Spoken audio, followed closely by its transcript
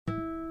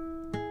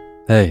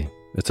Hey,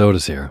 it's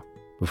Otis here.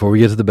 Before we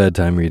get to the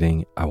bedtime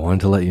reading, I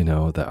wanted to let you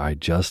know that I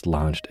just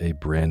launched a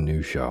brand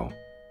new show.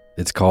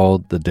 It's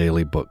called The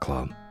Daily Book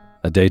Club,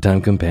 a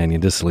daytime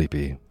companion to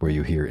Sleepy, where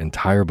you hear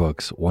entire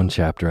books one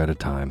chapter at a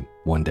time,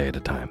 one day at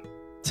a time.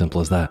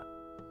 Simple as that.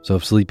 So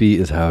if Sleepy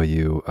is how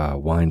you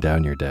wind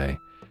down your day,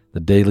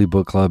 The Daily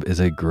Book Club is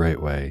a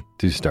great way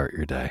to start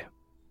your day.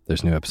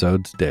 There's new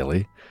episodes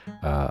daily.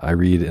 I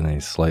read in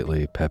a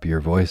slightly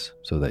peppier voice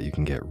so that you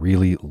can get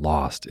really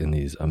lost in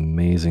these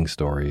amazing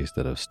stories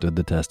that have stood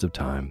the test of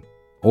time.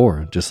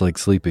 Or, just like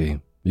Sleepy,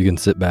 you can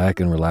sit back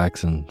and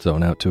relax and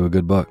zone out to a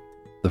good book.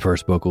 The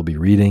first book we'll be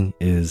reading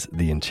is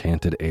The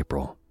Enchanted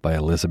April by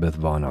Elizabeth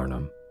von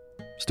Arnim.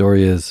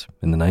 Story is,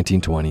 in the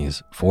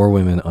 1920s, 4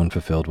 women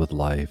unfulfilled with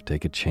life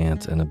take a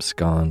chance and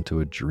abscond to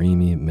a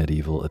dreamy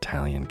medieval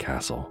Italian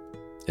castle.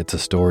 It's a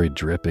story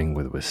dripping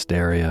with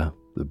wisteria,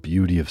 the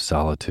beauty of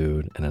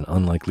solitude, and an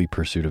unlikely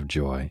pursuit of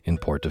joy in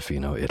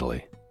Portofino,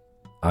 Italy.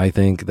 I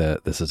think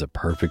that this is a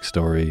perfect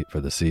story for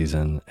the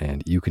season,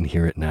 and you can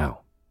hear it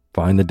now.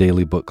 Find the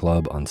Daily Book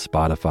Club on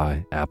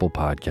Spotify, Apple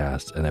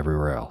Podcasts, and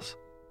everywhere else.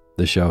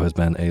 This show has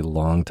been a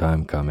long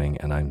time coming,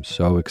 and I'm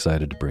so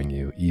excited to bring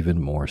you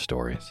even more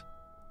stories.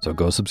 So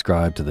go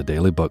subscribe to the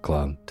Daily Book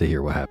Club to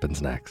hear what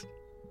happens next.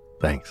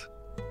 Thanks.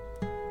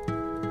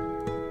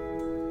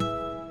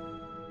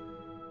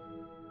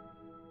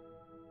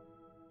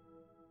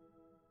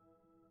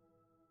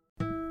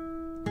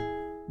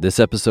 This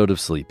episode of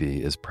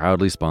Sleepy is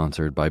proudly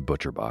sponsored by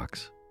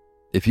ButcherBox.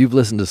 If you've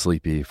listened to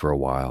Sleepy for a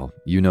while,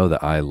 you know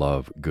that I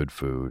love good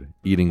food,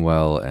 eating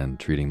well, and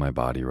treating my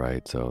body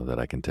right so that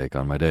I can take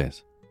on my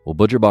days. Well,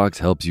 ButcherBox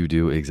helps you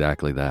do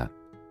exactly that.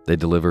 They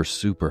deliver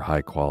super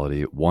high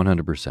quality,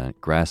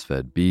 100%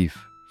 grass-fed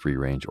beef,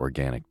 free-range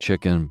organic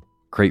chicken,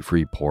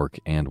 crate-free pork,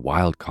 and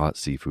wild-caught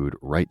seafood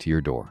right to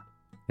your door.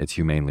 It's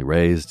humanely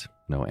raised,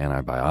 no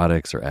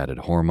antibiotics or added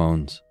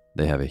hormones.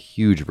 They have a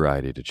huge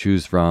variety to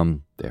choose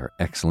from. They are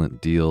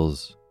excellent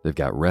deals. They've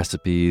got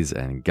recipes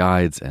and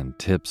guides and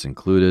tips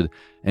included,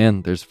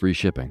 and there's free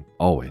shipping,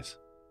 always.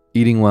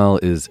 Eating well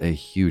is a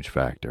huge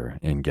factor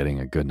in getting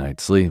a good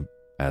night's sleep,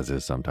 as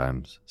is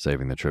sometimes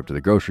saving the trip to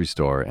the grocery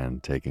store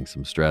and taking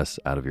some stress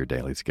out of your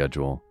daily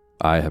schedule.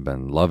 I have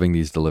been loving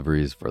these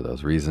deliveries for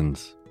those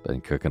reasons.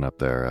 Been cooking up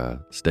their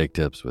steak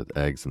tips with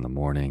eggs in the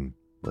morning,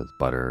 with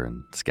butter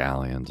and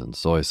scallions and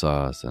soy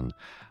sauce, and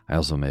I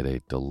also made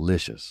a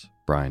delicious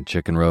brine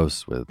chicken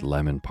roast with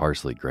lemon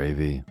parsley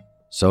gravy.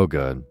 So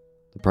good.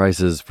 The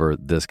prices for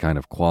this kind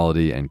of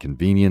quality and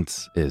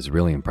convenience is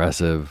really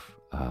impressive.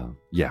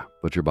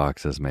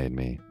 ButcherBox has made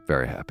me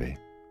very happy.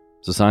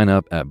 So sign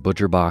up at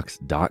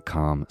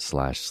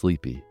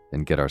butcherbox.com/sleepy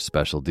and get our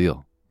special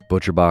deal.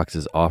 ButcherBox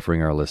is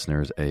offering our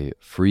listeners a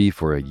free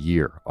for a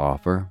year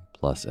offer,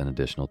 plus an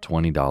additional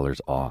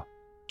 $20 off.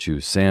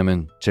 Choose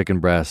salmon, chicken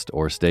breast,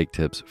 or steak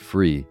tips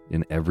free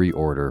in every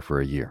order for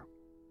a year.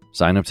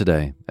 Sign up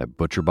today at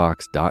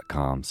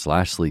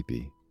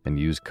butcherbox.com/sleepy and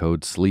use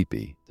code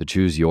SLEEPY to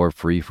choose your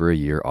free for a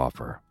year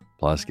offer.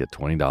 Plus, get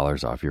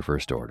 $20 off your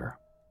first order.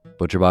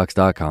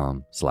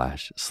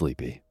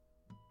 butcherbox.com/sleepy.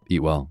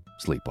 Eat well,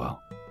 sleep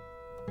well.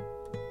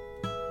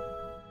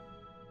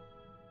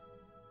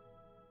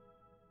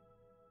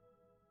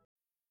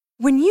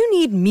 When you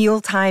need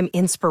mealtime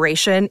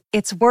inspiration,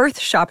 it's worth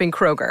shopping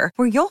Kroger,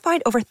 where you'll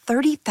find over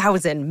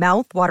 30,000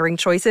 mouth-watering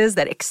choices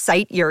that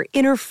excite your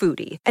inner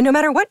foodie. And no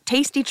matter what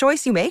tasty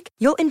choice you make,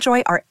 you'll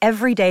enjoy our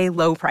everyday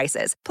low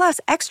prices, plus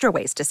extra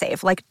ways to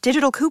save, like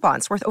digital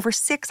coupons worth over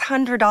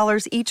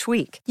 $600 each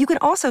week. You can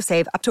also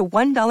save up to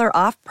 $1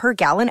 off per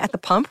gallon at the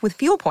pump with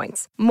fuel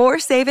points. More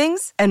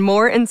savings and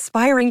more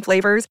inspiring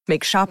flavors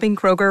make shopping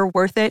Kroger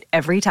worth it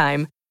every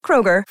time.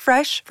 Kroger,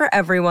 fresh for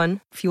everyone.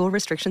 Fuel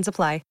restrictions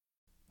apply.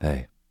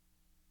 Hey,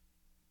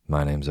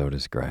 my name's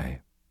Otis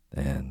Gray,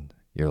 and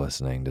you're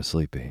listening to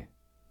Sleepy.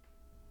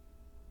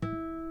 A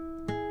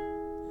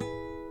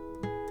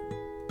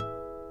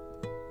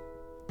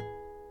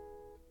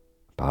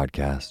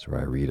podcast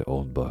where I read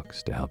old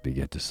books to help you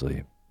get to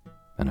sleep,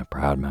 and a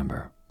proud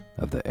member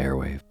of the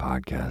Airwave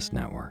Podcast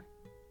Network.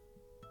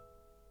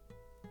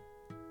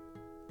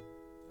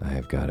 I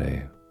have got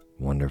a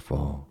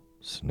wonderful,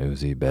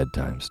 snoozy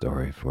bedtime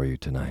story for you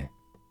tonight.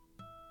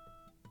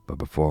 But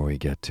before we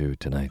get to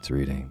tonight's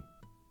reading,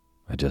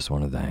 I just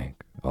want to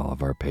thank all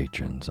of our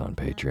patrons on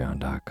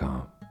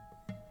patreon.com.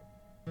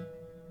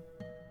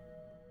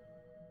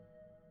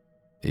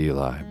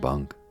 Eli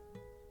Bunk,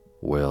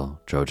 Will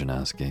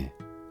Trojanowski,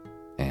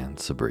 and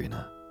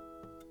Sabrina.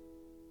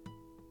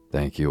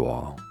 Thank you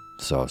all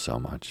so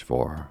much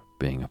for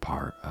being a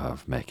part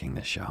of making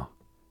this show.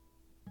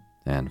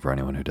 And for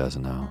anyone who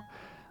doesn't know,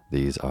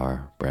 these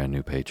are brand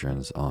new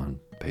patrons on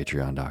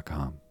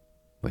patreon.com.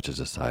 which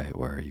is a site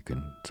where you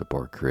can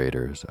support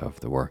creators of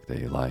the work that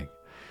you like.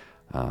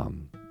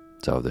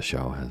 So the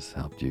show has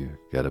helped you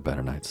get a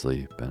better night's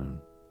sleep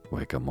and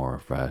wake up more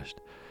refreshed,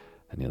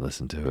 and you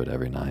listen to it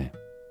every night,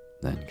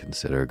 then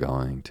consider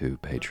going to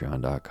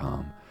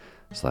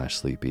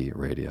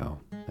patreon.com/sleepyradio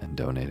and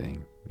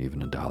donating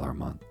even $1 a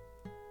month.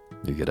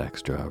 You get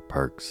extra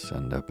perks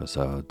and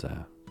episodes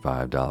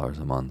 $5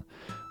 a month,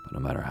 but no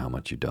matter how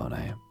much you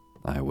donate,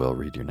 I will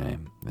read your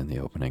name in the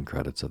opening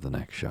credits of the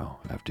next show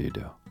after you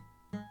do.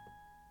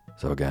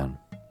 So again,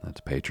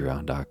 that's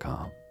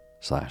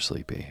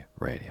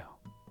patreon.com/sleepyradio.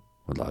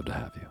 Would love to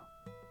have you.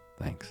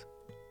 Thanks.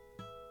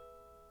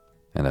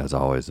 And as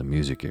always, the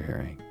music you're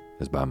hearing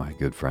is by my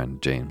good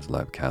friend James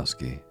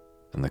Lepkowski,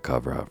 and the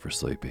cover art for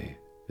Sleepy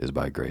is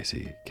by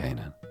Gracie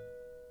Kanan.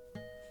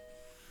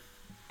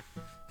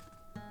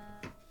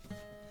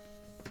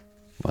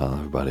 Well,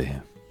 everybody,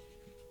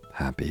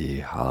 happy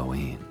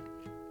Halloween.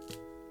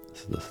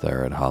 This is the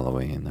third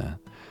Halloween that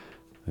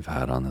we've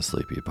had on the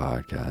Sleepy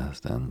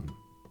podcast, and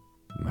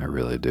I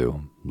really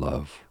do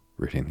love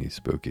reading these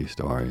spooky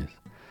stories.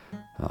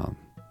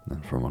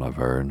 And from what I've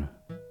heard,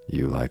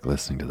 you like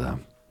listening to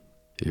them,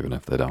 even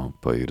if they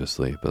don't put you to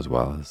sleep as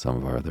well as some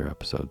of our other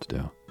episodes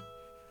do.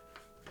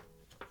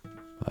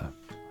 But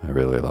I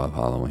really love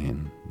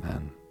Halloween,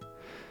 and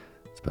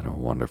it's been a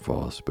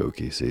wonderful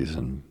spooky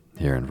season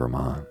here in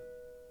Vermont.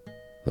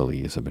 The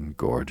leaves have been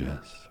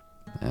gorgeous,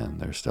 and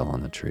they're still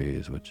on the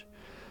trees, which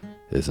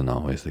isn't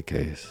always the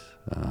case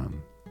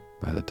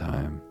by the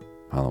time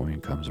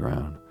Halloween comes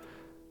around.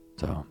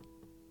 So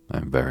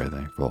I'm very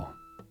thankful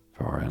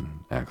for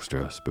an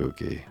extra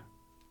spooky,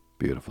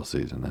 beautiful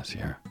season this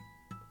year.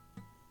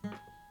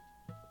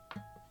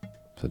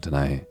 So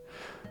tonight,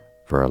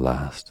 for our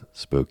last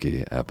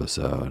spooky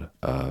episode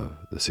of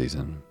the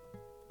season,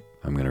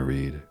 I'm going to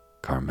read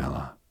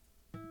Carmilla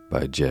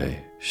by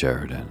J.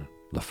 Sheridan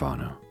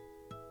LaFano.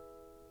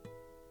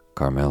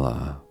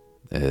 Carmilla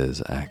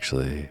is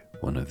actually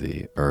one of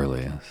the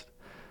earliest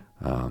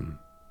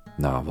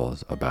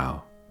novels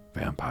about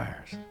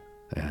vampires,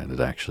 and it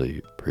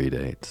actually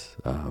predates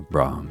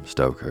Bram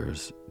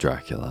Stoker's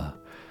Dracula,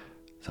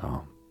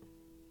 so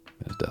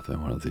it's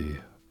definitely one of the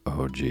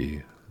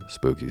OG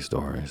spooky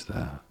stories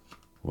that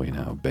we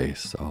now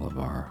base all of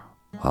our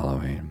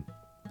Halloween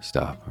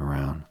stuff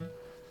around.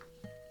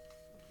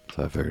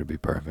 So I figured it'd be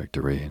perfect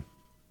to read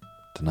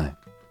tonight.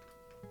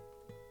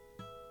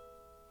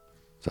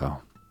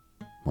 So,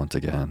 once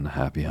again,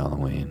 happy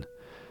Halloween,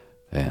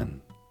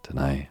 and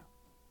tonight,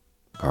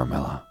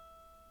 Carmilla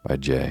by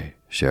J.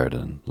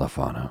 Sheridan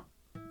LaFano.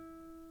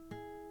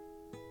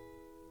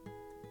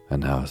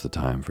 And now is the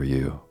time for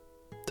you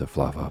to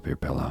fluff up your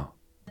pillow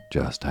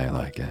just how you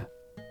like it.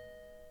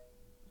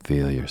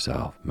 Feel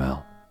yourself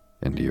melt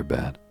into your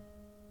bed.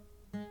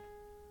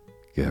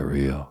 Get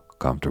real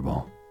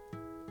comfortable.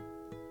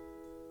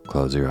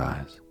 Close your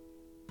eyes,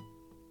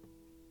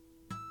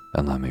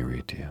 and let me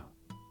read to you.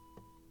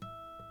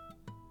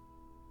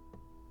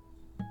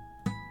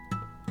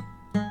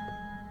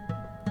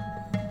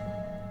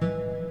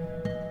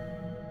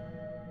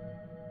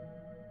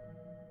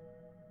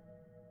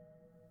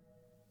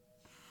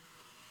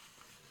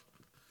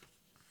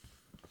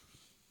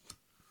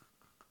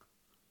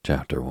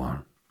 Chapter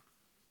 1.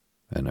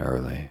 An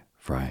Early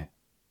Fright.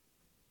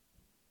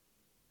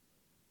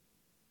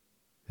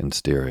 In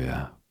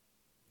Styria,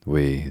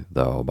 we,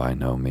 though by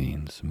no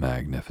means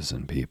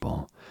magnificent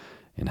people,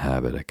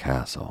 inhabit a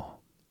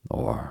castle,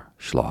 or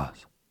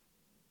schloss.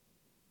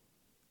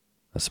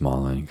 A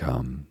small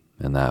income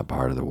in that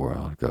part of the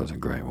world goes a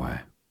great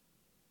way.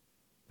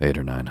 800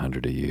 or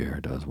 900 a year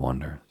does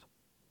wonders.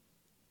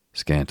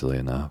 Scantily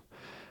enough,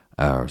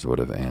 ours would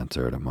have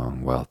answered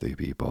among wealthy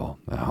people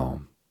at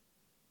home.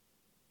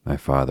 My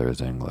father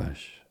is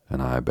English,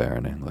 and I bear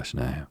an English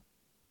name,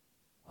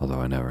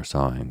 although I never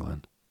saw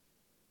England.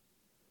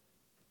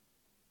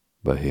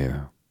 But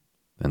here,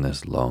 in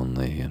this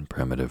lonely and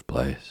primitive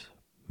place,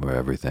 where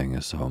everything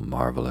is so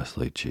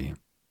marvelously cheap,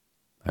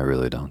 I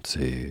really don't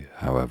see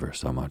how ever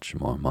so much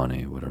more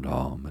money would at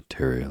all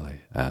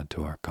materially add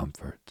to our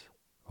comforts,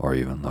 or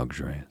even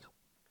luxuries.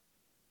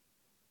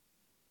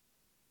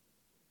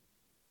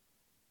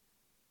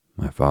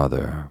 My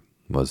father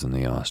was in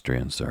the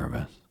Austrian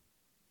service,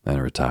 and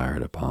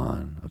retired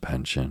upon a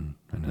pension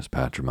and his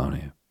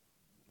patrimony,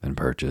 and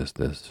purchased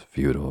this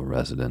feudal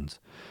residence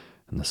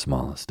and the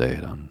small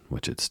estate on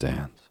which it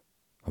stands,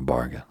 a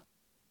bargain.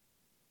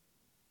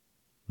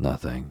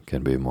 Nothing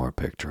can be more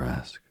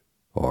picturesque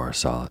or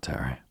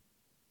solitary.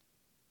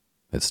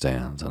 It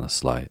stands on a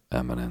slight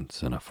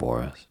eminence in a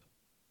forest.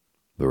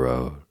 The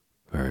road,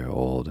 very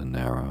old and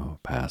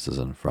narrow, passes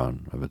in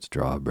front of its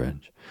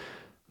drawbridge,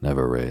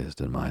 never raised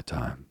in my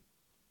time,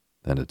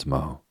 and its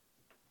moat,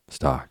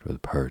 stocked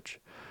with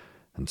perch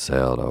and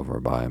sailed over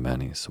by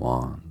many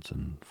swans,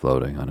 and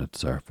floating on its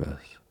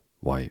surface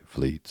white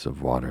fleets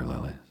of water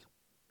lilies.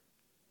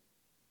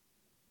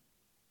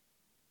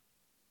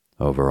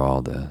 Over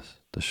all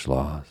this, the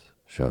schloss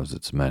shows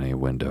its many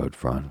windowed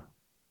front,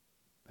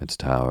 its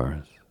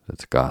towers,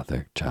 its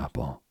Gothic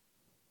chapel.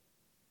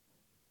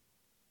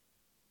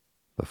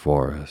 The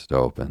forest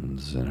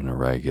opens in an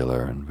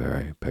irregular and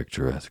very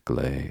picturesque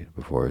glade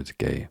before its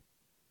gate,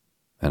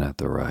 and at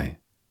the right,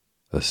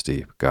 a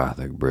steep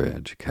Gothic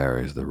bridge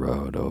carries the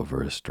road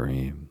over a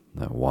stream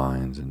that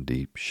winds in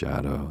deep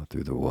shadow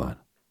through the wood.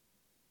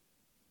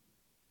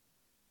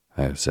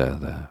 I have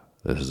said that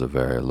this is a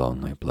very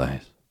lonely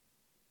place.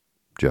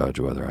 Judge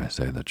whether I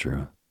say the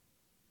truth.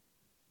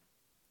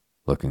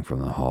 Looking from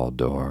the hall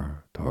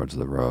door towards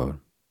the road,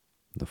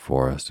 the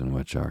forest in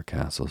which our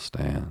castle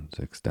stands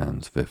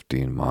extends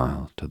 15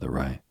 miles to the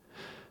right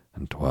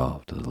and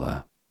 12 to the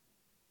left.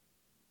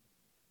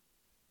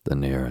 The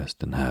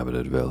nearest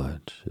inhabited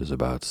village is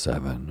about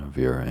 7 of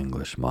your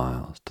English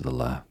miles to the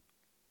left.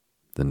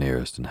 The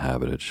nearest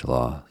inhabited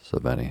schloss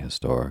of any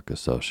historic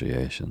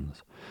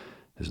associations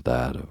is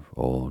that of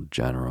old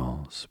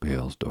General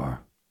Spielsdorf,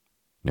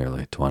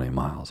 nearly 20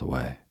 miles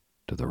away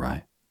to the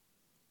right.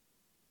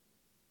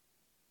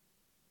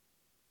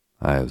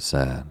 I have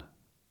said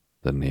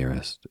the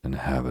nearest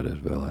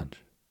inhabited village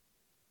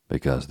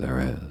because there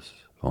is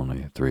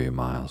only 3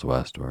 miles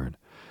westward,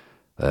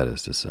 that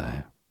is to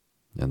say,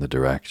 in the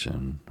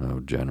direction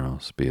of General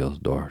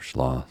Spielsdorf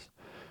Schloss,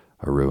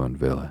 a ruined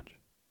village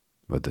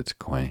with its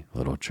quaint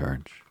little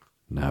church,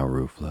 now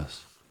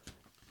roofless,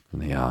 in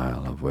the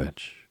aisle of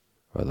which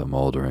are the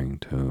moldering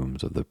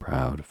tombs of the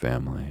proud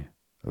family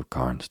of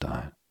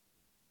Karnstein,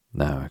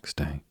 now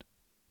extinct,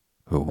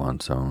 who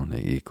once owned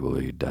the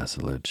equally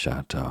desolate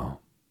chateau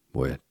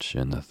which,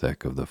 in the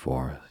thick of the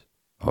forest,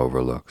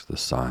 overlooks the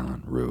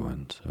silent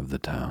ruins of the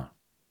town.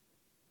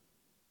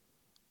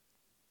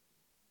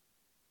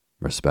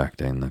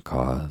 Respecting the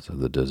cause of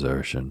the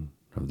desertion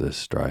of this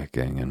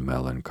striking and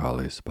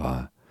melancholy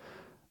spot,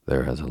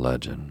 there is a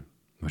legend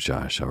which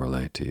I shall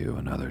relate to you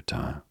another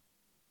time.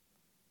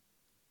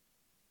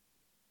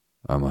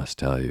 I must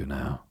tell you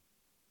now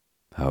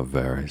how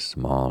very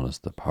small is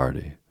the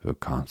party who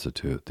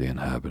constitute the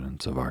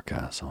inhabitants of our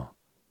castle.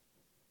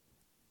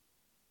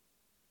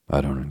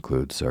 I don't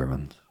include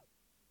servants,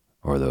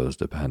 or those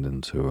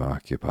dependents who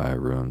occupy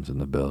rooms in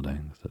the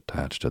buildings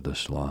attached to the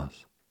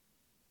schloss.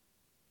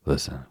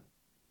 Listen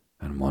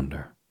and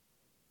wonder.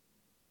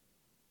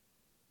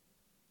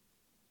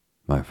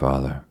 My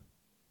father,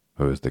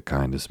 who is the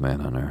kindest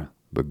man on earth,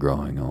 but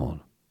growing old,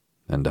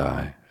 and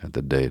I, at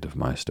the date of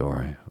my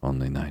story,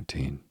 only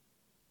 19.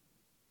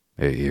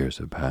 8 years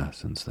have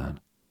passed since then.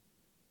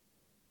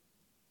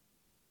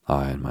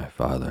 I and my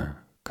father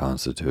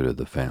constituted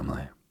the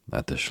family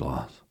at the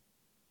schloss.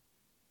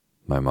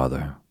 My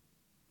mother,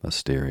 a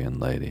Styrian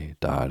lady,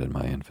 died in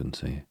my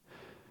infancy,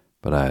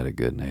 but I had a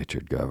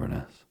good-natured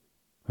governess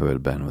who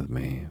had been with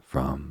me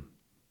from,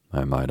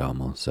 I might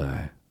almost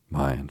say,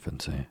 my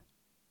infancy.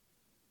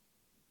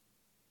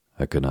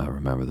 I could not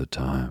remember the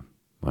time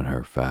when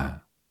her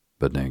fat,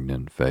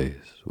 benignant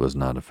face was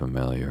not a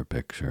familiar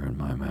picture in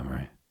my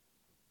memory.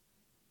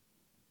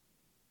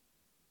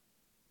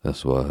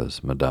 This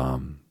was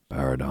Madame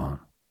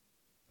Paradon,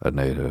 a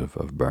native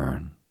of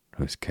Bern,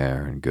 whose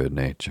care and good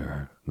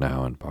nature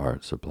now in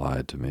part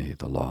supplied to me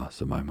the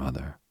loss of my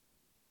mother,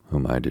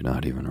 whom I do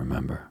not even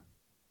remember.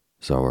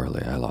 So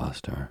early I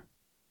lost her.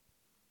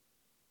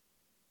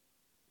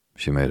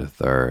 She made a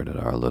third at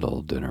our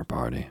little dinner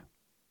party.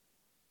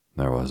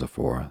 There was a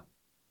fourth,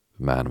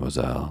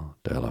 Mademoiselle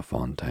de la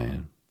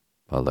Fontaine,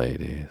 a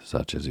lady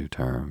such as you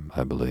term,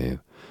 I believe,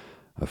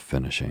 a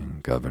finishing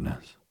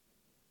governess.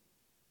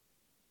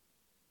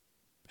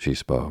 She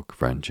spoke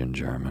French and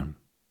German,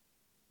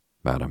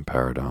 Madame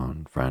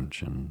Paradon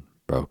French and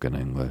broken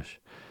English,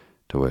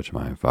 to which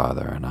my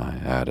father and I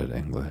added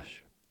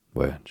English,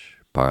 which,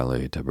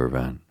 partly to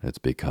prevent its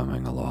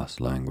becoming a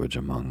lost language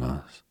among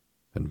us,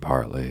 and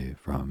partly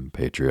from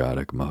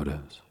patriotic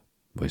motives,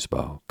 we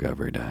spoke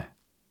every day.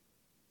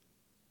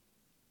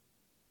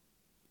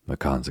 The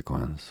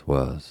consequence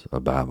was a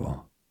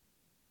babel,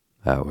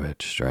 at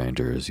which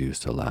strangers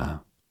used to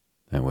laugh,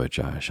 and which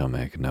I shall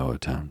make no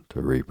attempt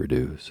to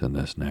reproduce in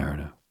this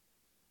narrative.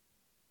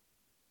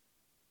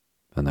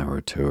 And there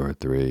were 2 or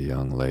 3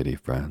 young lady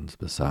friends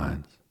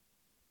besides,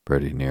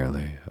 pretty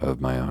nearly of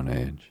my own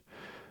age,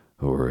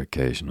 who were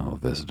occasional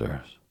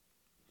visitors,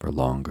 for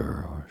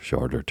longer or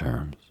shorter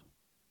terms,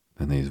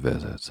 and these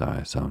visits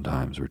I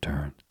sometimes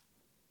returned.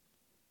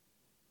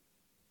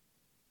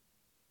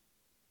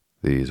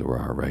 These were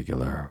our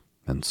regular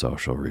and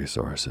social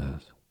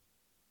resources,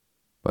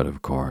 but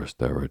of course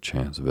there were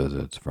chance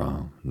visits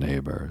from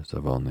neighbors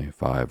of only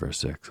 5 or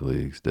 6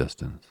 leagues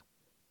distance.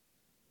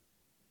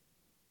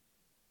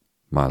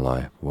 My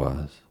life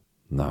was,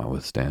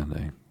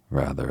 notwithstanding,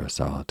 rather a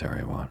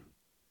solitary one,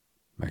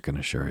 I can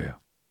assure you.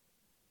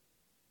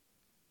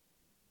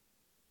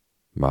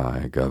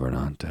 My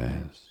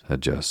governantes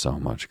had just so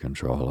much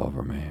control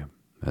over me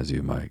as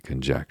you might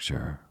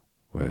conjecture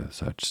with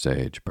such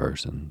sage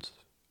persons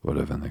would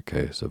have in the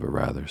case of a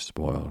rather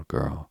spoiled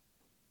girl,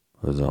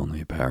 whose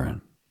only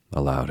parent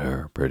allowed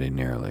her pretty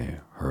nearly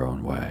her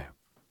own way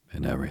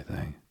in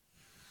everything.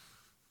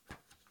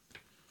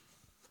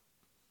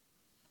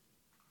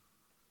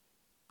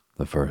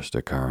 The first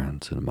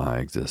occurrence in my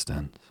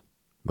existence,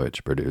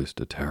 which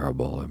produced a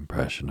terrible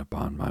impression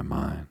upon my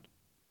mind,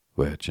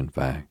 which, in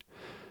fact,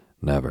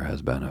 never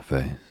has been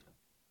effaced,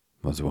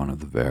 was one of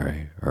the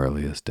very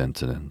earliest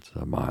incidents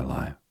of my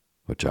life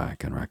which I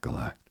can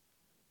recollect.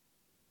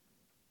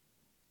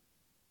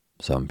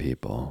 Some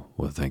people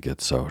will think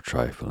it so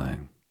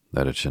trifling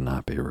that it should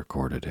not be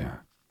recorded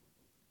here.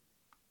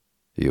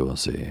 You will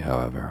see,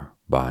 however,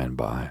 by and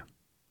by,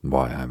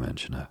 why I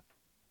mention it.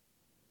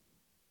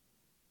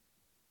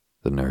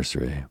 The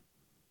nursery,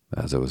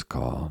 as it was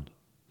called,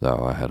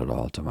 though I had it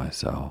all to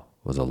myself,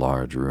 was a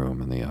large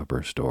room in the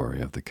upper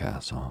story of the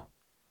castle,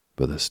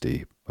 with a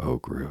steep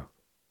oak roof.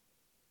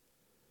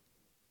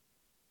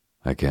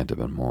 I can't have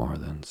been more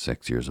than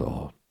 6 years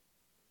old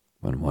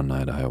when one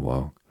night I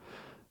awoke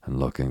and,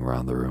 looking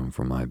round the room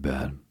from my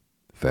bed,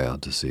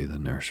 failed to see the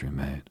nursery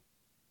maid.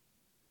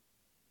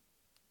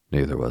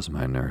 Neither was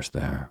my nurse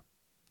there,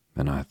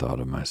 and I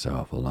thought of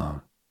myself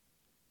alone.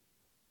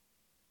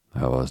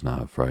 I was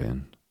not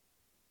frightened,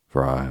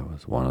 for I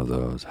was one of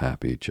those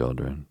happy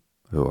children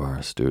who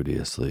are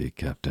studiously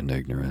kept in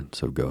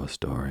ignorance of ghost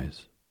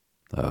stories,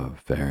 of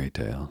fairy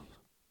tales,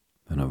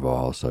 and of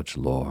all such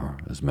lore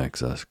as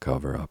makes us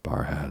cover up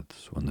our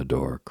heads when the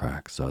door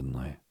cracks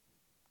suddenly,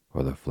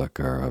 or the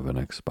flicker of an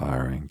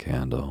expiring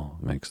candle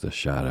makes the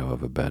shadow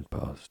of a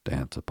bedpost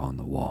dance upon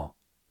the wall,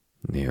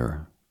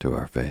 nearer to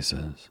our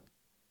faces.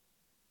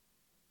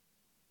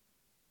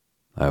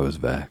 I was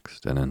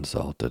vexed and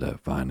insulted at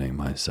finding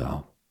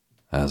myself,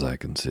 as I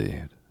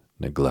conceived,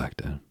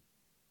 neglected,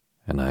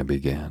 and I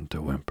began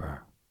to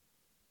whimper,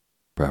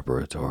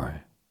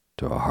 preparatory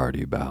to a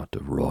hearty bout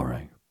of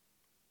roaring,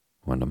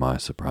 when to my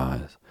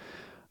surprise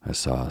I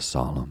saw a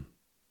solemn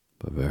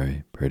but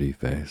very pretty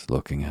face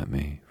looking at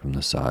me from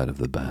the side of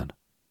the bed.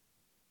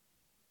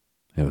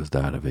 It was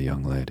that of a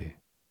young lady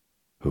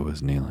who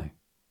was kneeling,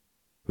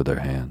 with her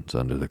hands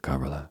under the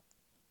coverlet.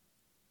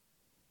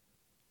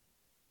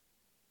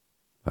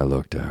 I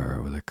looked at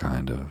her with a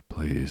kind of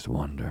pleased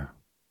wonder,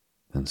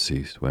 and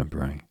ceased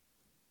whimpering.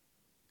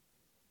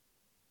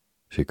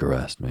 She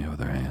caressed me with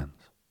her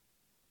hands,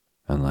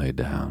 and lay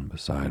down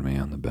beside me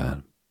on the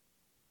bed,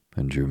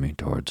 and drew me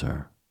towards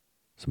her,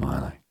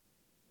 smiling.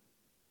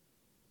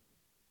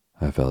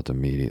 I felt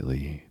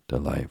immediately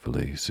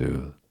delightfully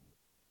soothed,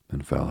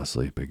 and fell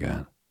asleep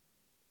again.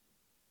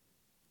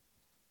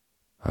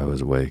 I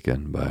was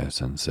wakened by a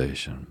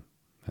sensation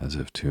as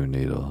if 2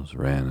 needles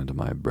ran into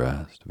my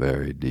breast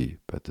very deep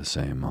at the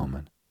same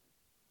moment,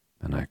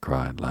 and I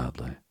cried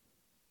loudly.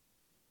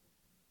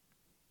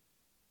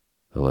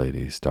 The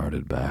lady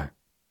started back,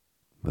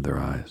 with her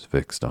eyes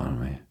fixed on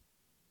me,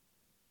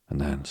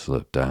 and then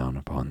slipped down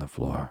upon the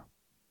floor,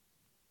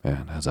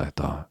 and, as I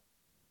thought,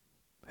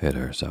 hid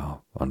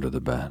herself under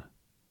the bed.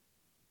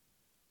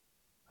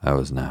 I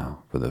was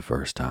now, for the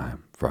first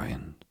time,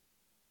 frightened,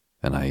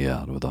 and I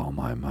yelled with all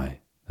my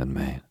might and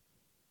main.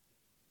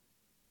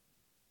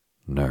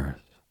 Nurse,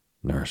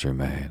 nursery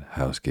maid,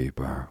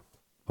 housekeeper,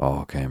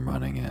 all came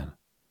running in,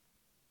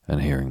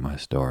 and hearing my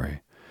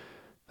story,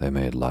 they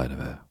made light of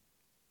it,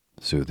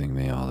 soothing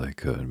me all they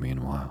could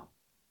meanwhile.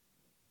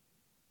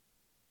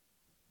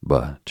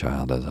 But,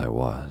 child as I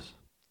was,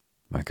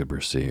 I could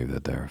perceive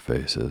that their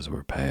faces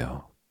were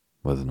pale,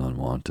 with an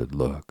unwonted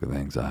look of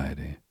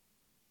anxiety,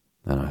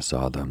 and I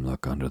saw them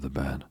look under the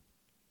bed,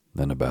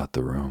 then about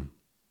the room,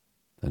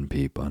 and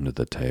peep under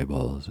the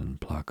tables and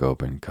pluck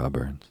open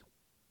cupboards.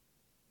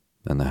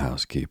 Then the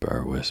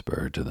housekeeper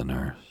whispered to the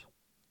nurse,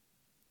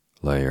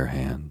 "Lay your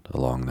hand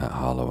along that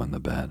hollow in the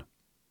bed.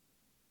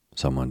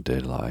 Someone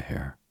did lie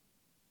here.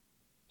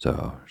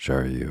 So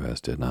sure you as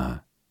did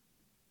not.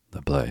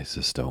 The place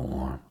is still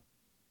warm."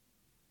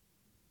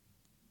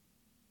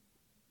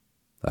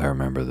 I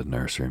remember the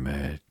nursery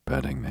maid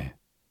petting me,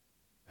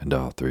 and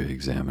all 3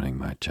 examining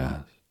my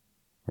chest,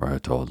 where I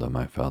told them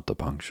I felt the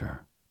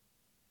puncture,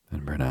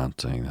 and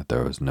pronouncing that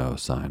there was no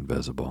sign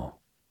visible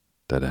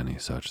that any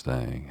such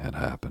thing had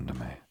happened to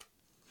me.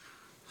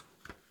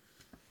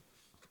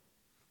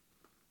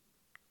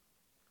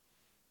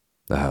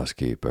 The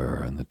housekeeper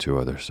and the 2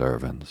 other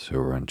servants who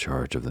were in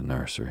charge of the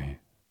nursery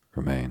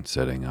remained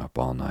sitting up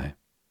all night,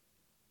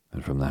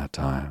 and from that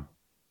time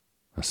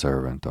a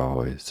servant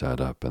always sat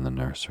up in the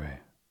nursery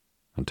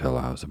until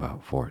I was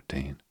about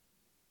 14.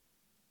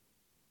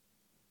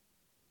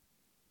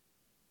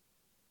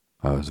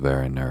 I was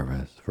very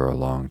nervous for a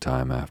long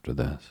time after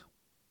this.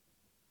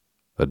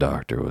 A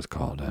doctor was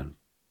called in.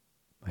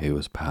 He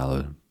was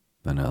pallid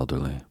and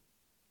elderly.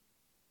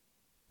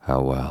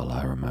 How well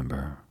I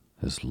remember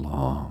his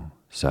long,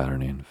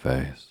 saturnine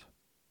face,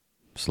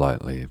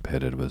 slightly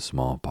pitted with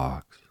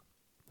smallpox,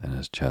 and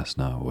his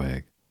chestnut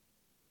wig.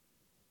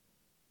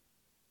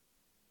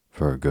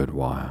 For a good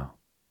while,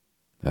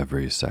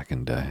 every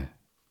second day,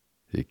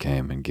 he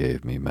came and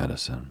gave me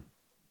medicine,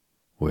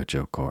 which,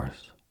 of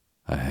course,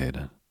 I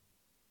hated.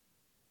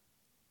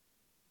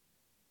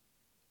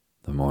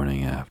 The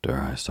morning after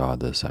I saw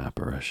this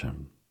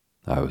apparition,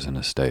 I was in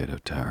a state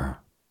of terror,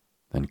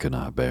 and could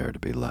not bear to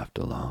be left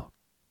alone,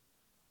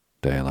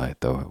 daylight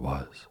though it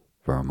was,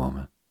 for a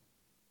moment.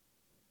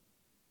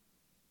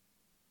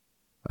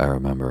 I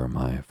remember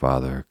my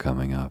father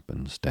coming up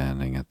and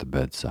standing at the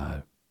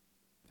bedside,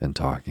 and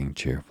talking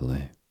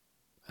cheerfully,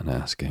 and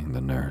asking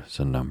the nurse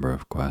a number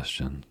of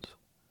questions,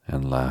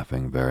 and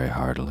laughing very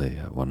heartily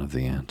at one of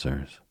the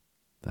answers,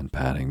 then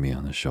patting me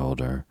on the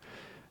shoulder,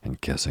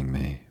 and kissing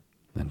me,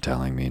 and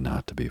telling me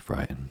not to be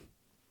frightened,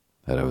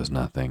 that it was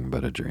nothing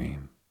but a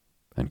dream,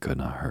 and could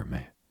not hurt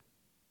me.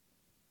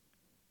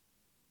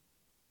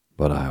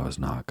 But I was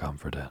not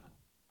comforted,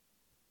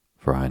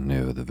 for I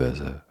knew the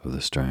visit of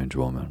the strange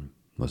woman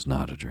was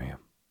not a dream,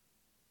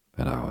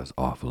 and I was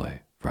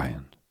awfully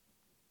frightened.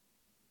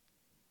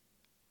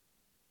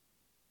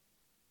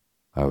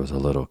 I was a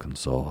little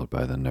consoled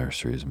by the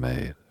nursery's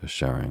maid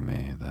assuring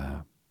me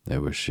that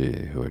it was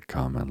she who had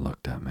come and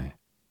looked at me,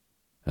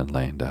 and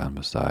lain down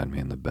beside me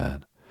in the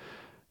bed,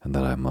 and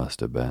that I must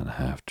have been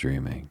half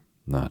dreaming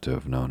not to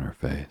have known her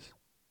face.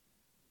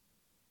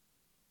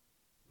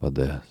 But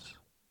this,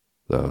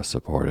 though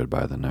supported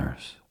by the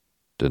nurse,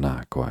 did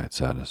not quite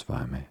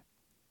satisfy me.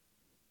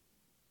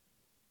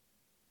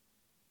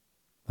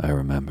 I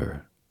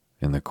remembered,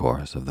 in the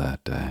course of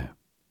that day,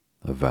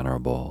 a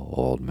venerable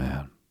old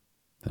man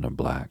in a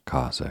black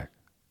cassock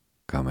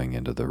coming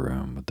into the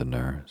room with the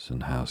nurse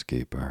and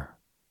housekeeper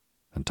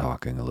and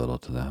talking a little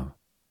to them,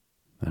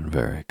 and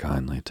very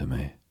kindly to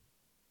me.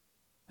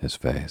 His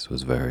face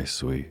was very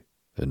sweet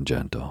and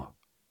gentle,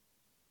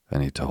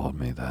 and he told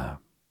me that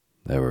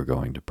they were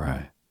going to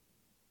pray,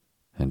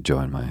 and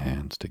join my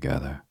hands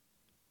together,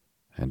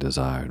 and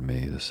desired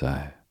me to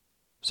say,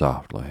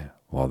 softly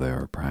while they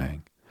were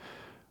praying,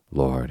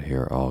 "Lord,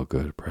 hear all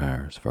good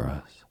prayers for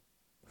us,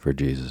 for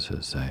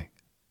Jesus' sake."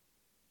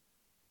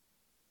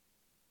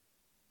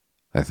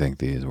 I think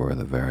these were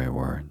the very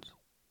words,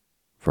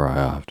 for I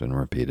often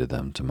repeated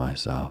them to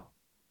myself,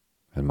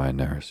 and my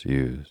nurse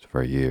used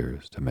for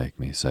years to make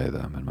me say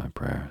them in my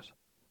prayers.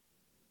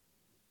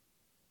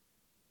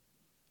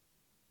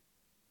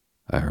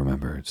 I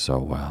remembered so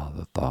well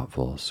the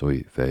thoughtful,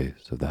 sweet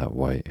face of that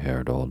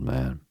white-haired old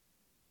man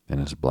in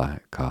his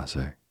black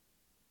cassock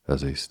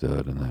as he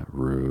stood in that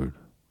rude,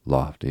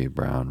 lofty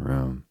brown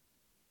room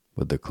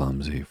with the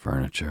clumsy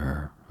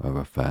furniture of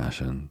a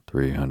fashion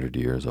 300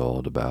 years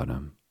old about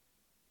him,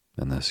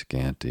 and the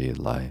scanty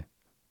light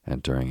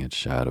entering its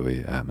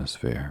shadowy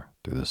atmosphere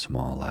through the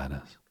small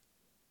lattice.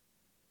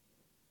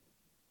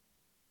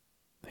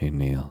 He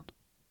kneeled,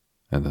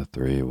 and the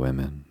 3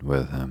 women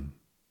with him,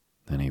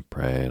 and he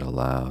prayed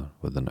aloud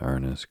with an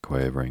earnest,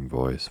 quavering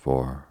voice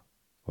for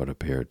what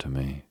appeared to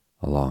me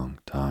a long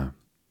time.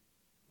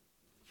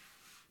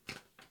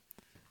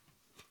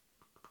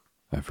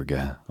 I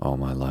forget all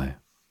my life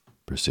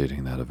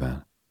preceding that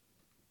event,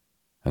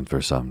 and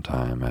for some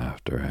time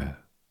after it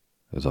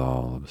is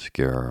all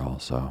obscure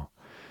also,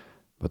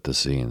 but the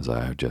scenes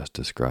I have just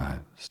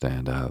described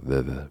stand out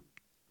vivid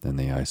in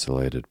the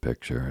isolated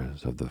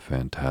pictures of the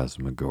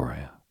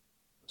phantasmagoria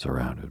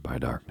surrounded by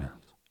darkness.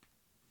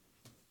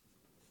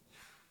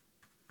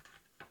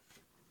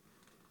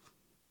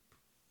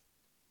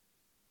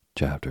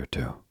 Chapter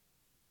 2.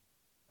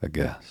 A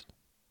Guest.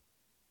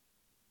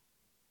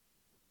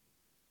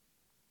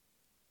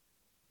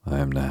 I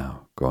am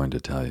now going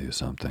to tell you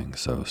something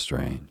so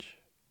strange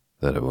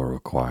that it will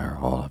require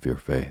all of your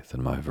faith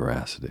in my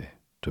veracity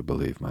to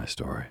believe my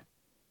story.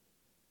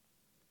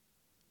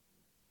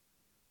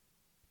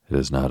 It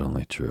is not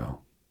only true,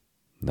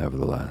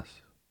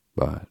 nevertheless,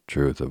 but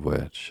truth of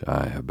which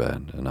I have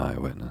been an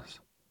eyewitness.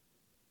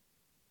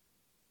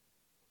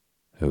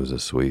 It was a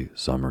sweet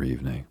summer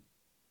evening,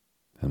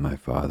 and my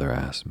father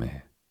asked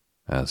me,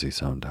 as he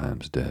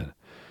sometimes did,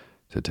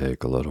 to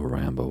take a little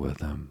ramble with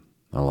him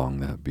along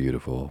that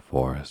beautiful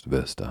forest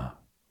vista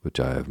which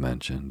I have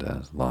mentioned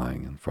as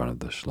lying in front of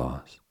the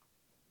Schloss.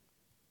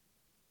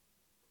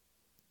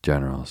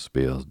 General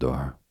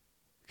Spielsdorf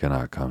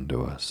cannot come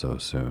to us so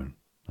soon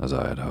as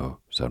I had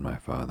hoped, said my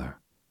father,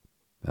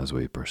 as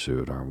we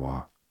pursued our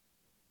walk.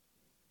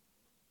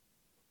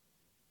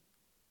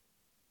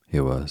 He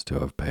was to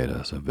have paid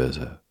us a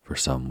visit for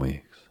some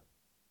weeks,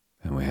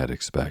 and we had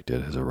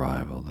expected his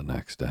arrival the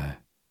next day.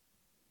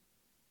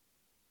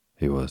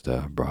 He was to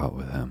have brought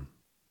with him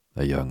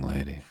a young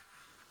lady,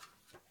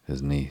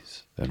 his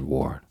niece and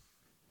ward,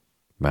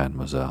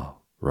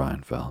 Mademoiselle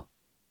Rheinfeldt,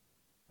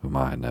 whom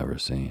I had never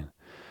seen,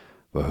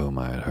 but whom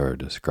I had heard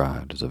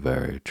described as a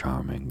very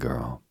charming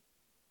girl,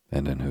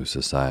 and in whose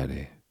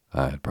society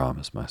I had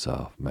promised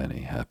myself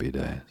many happy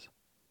days.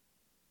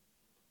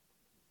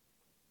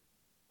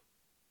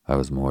 I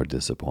was more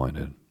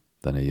disappointed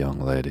than a young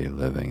lady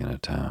living in a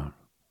town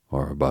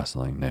or a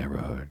bustling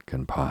neighborhood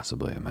can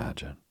possibly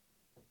imagine.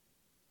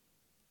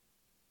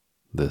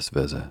 This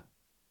visit,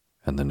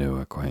 and the new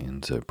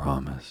acquaintance it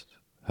promised,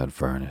 had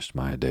furnished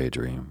my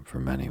daydream for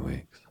many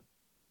weeks.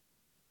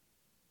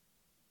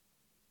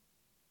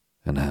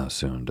 "And how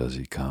soon does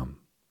he come?"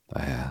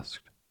 I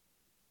asked.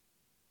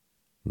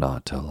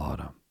 "Not till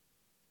autumn.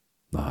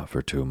 Not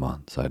for 2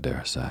 months, I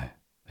dare say,"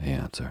 he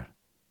answered.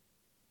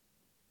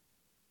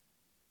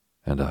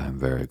 "And I am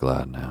very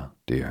glad now,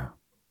 dear,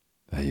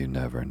 that you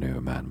never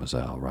knew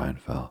Mademoiselle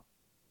Rheinfeldt."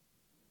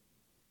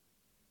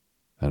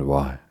 "And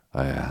why?"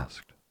 I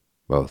asked,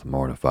 both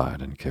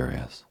mortified and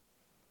curious.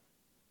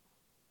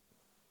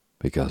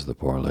 "Because the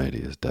poor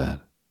lady is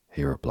dead,"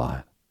 he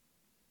replied.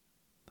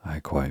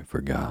 "I quite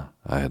forgot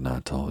I had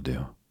not told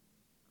you,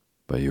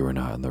 but you were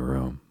not in the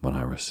room when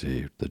I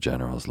received the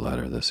General's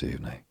letter this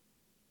evening."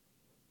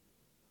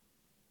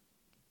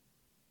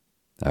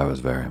 I was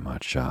very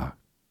much shocked.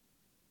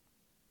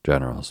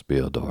 General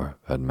Spielsdorf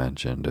had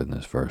mentioned in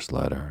his first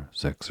letter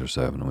 6 or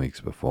 7 weeks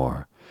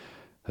before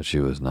that she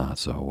was not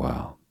so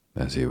well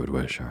as he would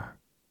wish her,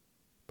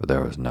 but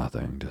there was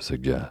nothing to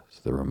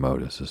suggest the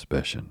remotest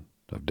suspicion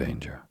of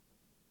danger.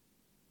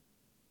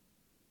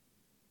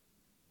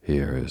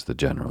 "Here is the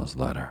General's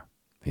letter,"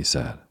 he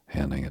said,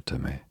 handing it to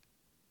me.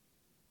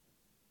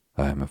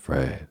 "I am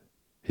afraid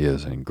he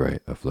is in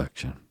great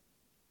affliction.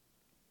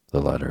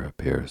 The letter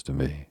appears to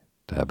me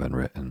to have been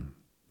written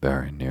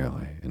very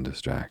nearly in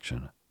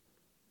distraction."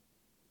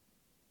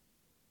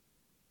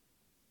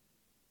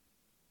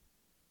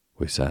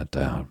 We sat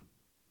down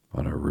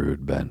on a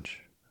rude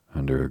bench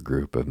under a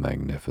group of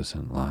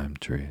magnificent lime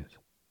trees.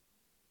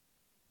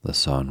 The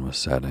sun was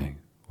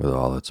setting with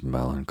all its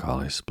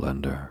melancholy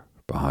splendor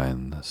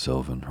behind the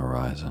sylvan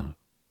horizon,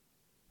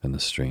 and the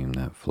stream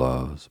that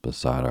flows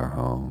beside our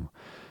home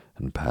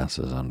and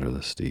passes under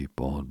the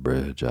steep old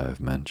bridge I have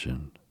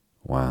mentioned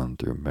wound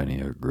through many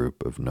a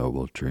group of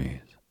noble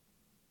trees,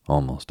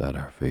 almost at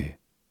our feet,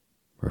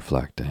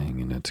 reflecting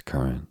in its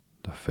current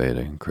the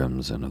fading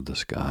crimson of the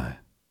sky.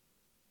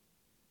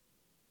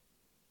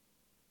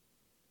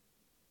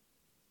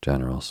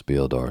 General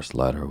Spieldorf's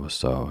letter was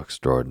so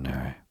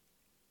extraordinary,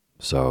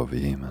 so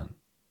vehement,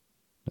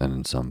 and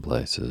in some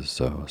places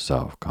so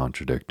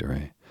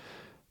self-contradictory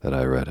that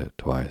I read it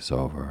twice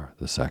over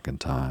the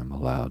second time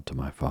aloud to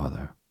my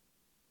father,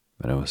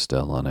 and I was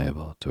still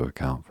unable to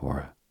account for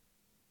it,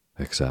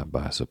 except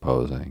by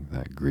supposing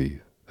that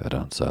grief had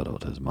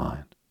unsettled his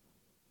mind.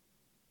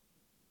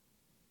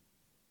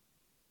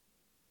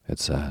 It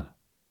said,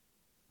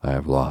 "I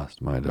have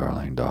lost my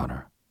darling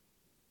daughter,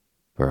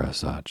 for as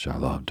such I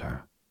loved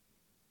her.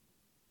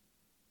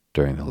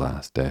 During the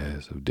last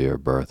days of dear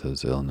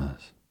Bertha's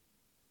illness,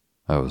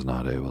 I was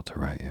not able to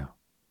write you.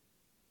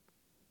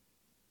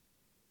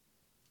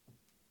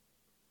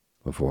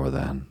 Before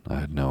then, I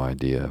had no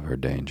idea of her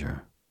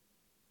danger.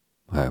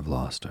 I have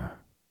lost her,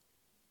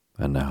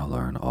 and now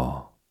learn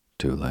all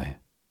too late.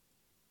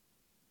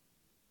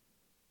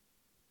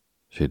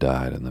 She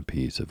died in the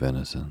peace of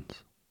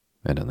innocence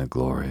and in the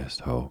glorious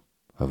hope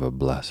of a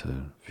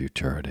blessed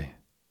futurity.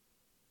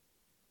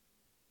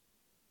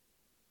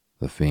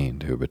 The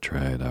fiend who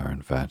betrayed our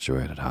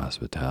infatuated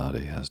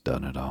hospitality has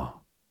done it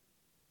all.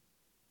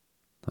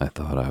 I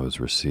thought I was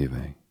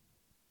receiving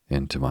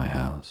into my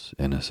house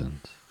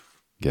innocence,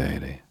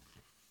 gaiety,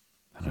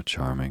 and a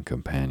charming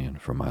companion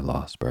for my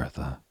lost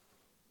Bertha.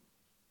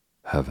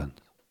 Heavens,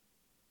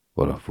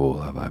 what a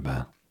fool have I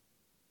been!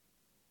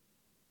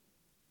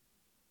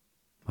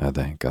 I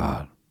thank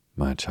God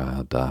my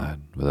child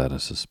died without a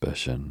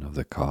suspicion of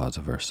the cause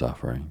of her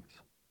sufferings.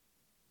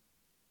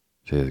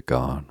 She is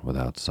gone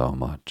without so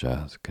much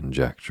as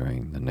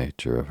conjecturing the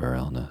nature of her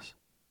illness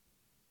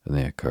and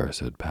the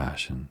accursed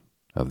passion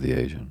of the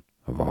agent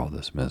of all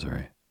this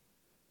misery.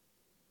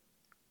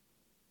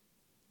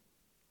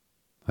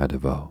 I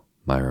devote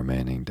my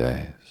remaining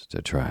days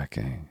to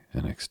tracking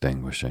and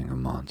extinguishing a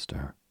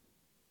monster.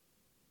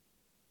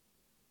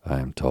 I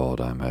am told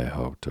I may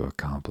hope to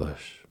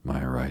accomplish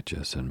my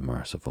righteous and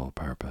merciful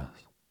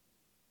purpose.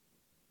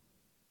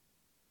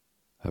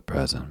 At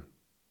present,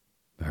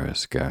 there is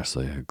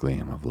scarcely a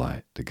gleam of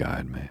light to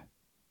guide me.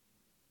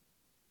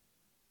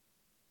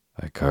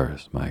 I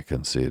curse my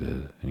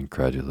conceited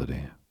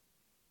incredulity,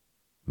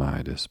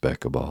 my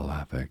despicable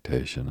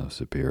affectation of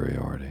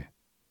superiority,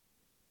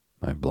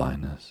 my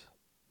blindness,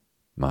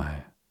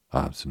 my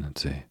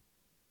obstinacy,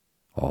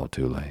 all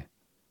too late.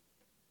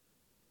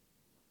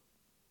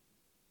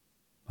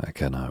 I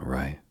cannot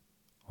write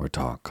or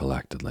talk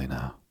collectedly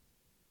now.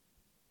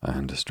 I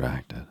am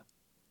distracted.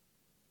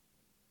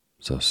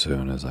 So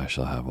soon as I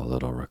shall have a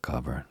little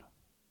recovered,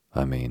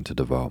 I mean to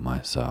devote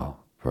myself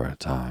for a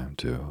time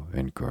to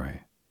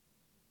inquiry,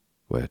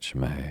 which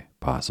may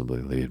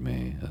possibly lead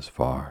me as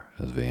far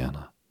as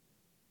Vienna.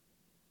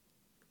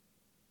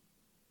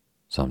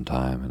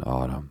 Sometime in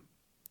autumn,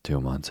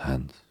 2 months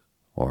hence,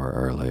 or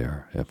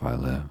earlier if I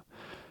live,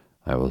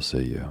 I will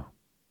see you.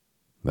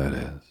 That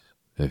is,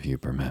 if you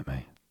permit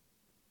me.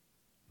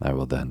 I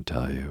will then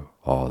tell you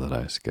all that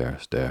I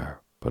scarce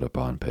dare put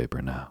upon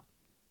paper now.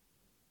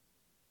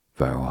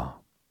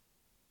 Farewell.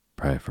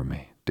 Pray for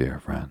me, dear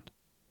friend.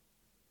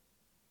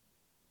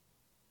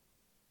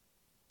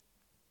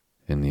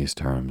 In these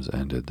terms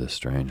ended the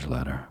strange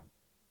letter.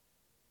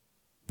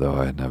 Though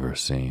I had never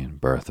seen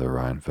Bertha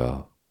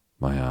Reinfeldt,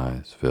 my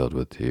eyes filled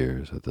with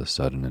tears at the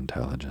sudden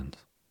intelligence.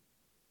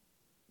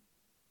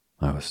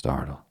 I was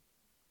startled,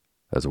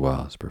 as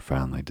well as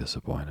profoundly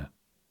disappointed.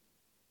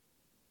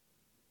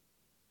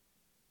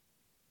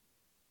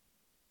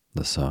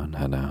 The sun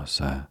had now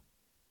set,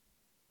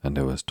 and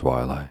it was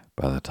twilight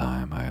by the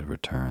time I had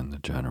returned the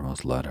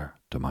General's letter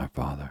to my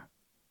father.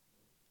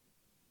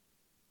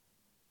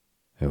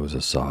 It was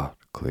a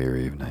soft, clear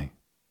evening,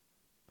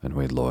 and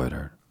we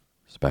loitered,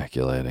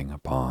 speculating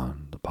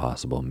upon the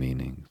possible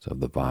meanings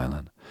of the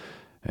violent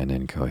and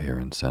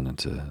incoherent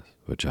sentences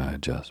which I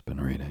had just been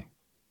reading.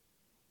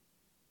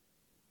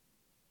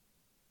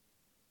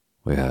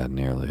 We had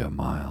nearly a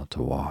mile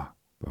to walk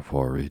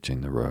before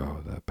reaching the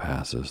road that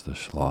passes the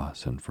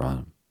Schloss in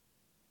front,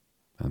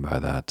 and by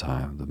that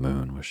time the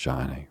moon was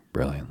shining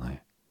brilliantly.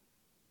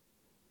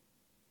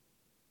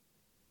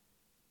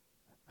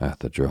 At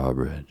the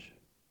drawbridge,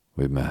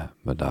 we met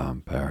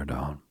Madame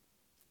Perrodon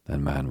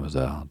and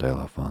Mademoiselle de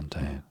la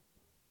Fontaine,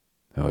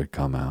 who had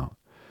come out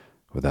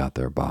without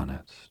their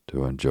bonnets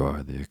to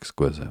enjoy the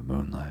exquisite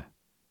moonlight.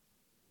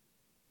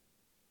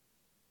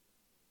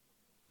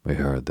 We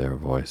heard their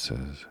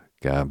voices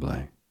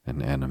gabbling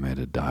in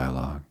animated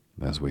dialogue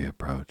as we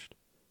approached.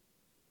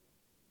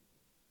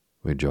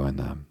 We joined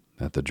them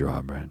at the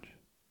drawbridge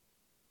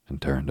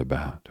and turned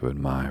about to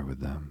admire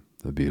with them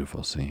the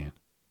beautiful scene.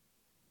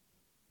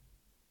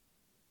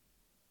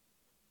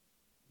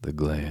 The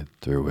glade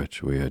through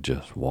which we had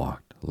just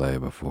walked lay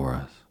before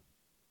us.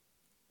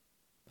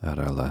 At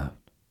our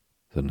left,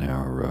 the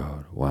narrow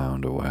road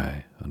wound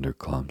away under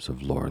clumps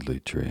of lordly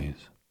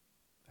trees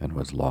and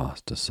was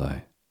lost to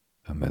sight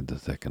amid the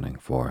thickening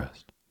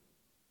forest.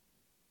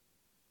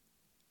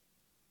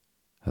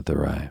 At the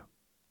right,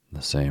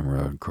 the same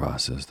road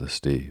crosses the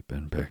steep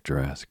and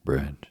picturesque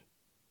bridge,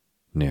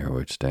 near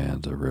which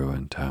stands a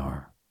ruined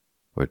tower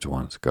which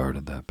once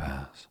guarded that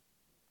pass.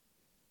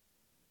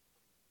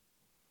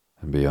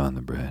 And beyond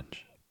the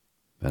bridge,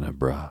 an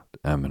abrupt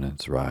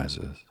eminence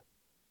rises,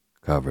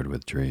 covered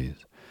with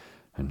trees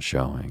and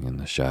showing in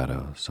the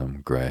shadows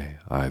some gray,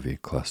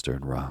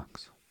 ivy-clustered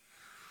rocks.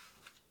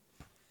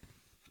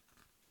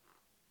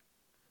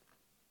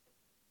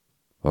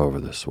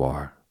 Over the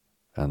sward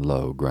and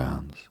low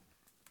grounds,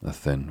 a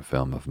thin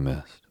film of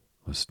mist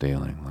was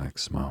stealing like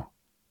smoke,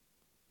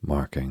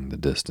 marking the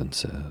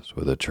distances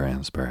with a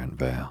transparent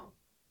veil,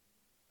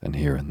 and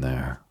here and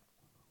there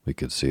we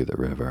could see the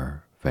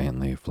river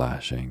faintly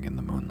flashing in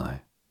the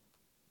moonlight.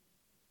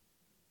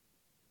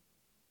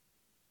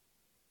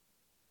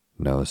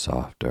 No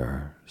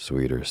softer,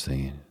 sweeter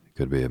scene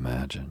could be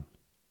imagined.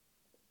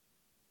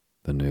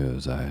 The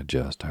news I had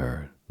just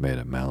heard made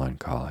it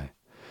melancholy,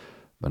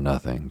 but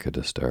nothing could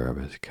disturb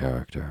its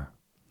character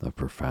of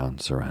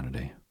profound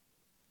serenity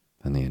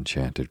and the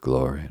enchanted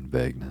glory and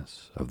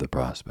vagueness of the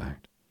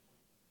prospect.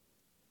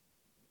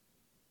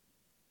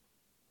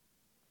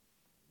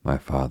 My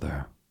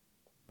father,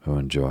 who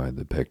enjoyed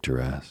the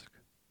picturesque,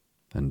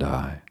 and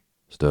I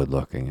stood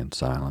looking in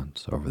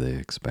silence over the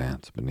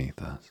expanse beneath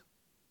us.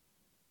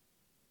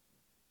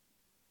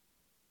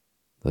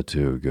 The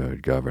two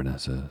good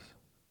governesses,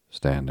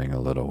 standing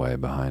a little way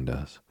behind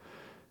us,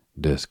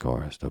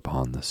 discoursed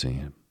upon the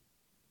scene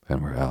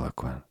and were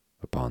eloquent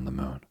upon the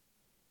moon.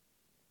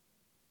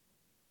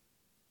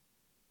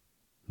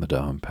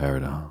 Madame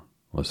Perrodon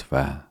was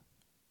fat,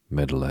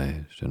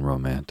 middle-aged, and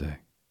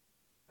romantic,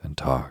 and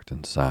talked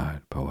and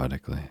sighed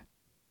poetically.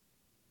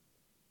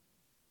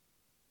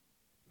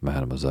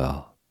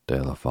 Mademoiselle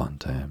de la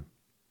Fontaine,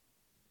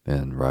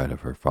 in right of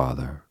her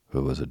father,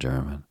 who was a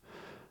German,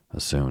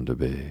 assumed to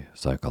be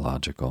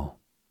psychological,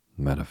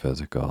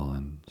 metaphysical,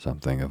 and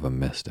something of a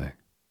mystic,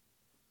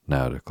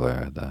 now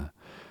declared that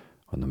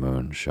when the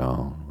moon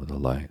shone with a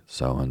light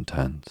so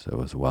intense it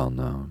was well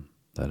known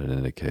that it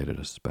indicated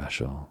a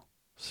special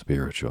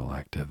spiritual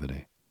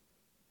activity.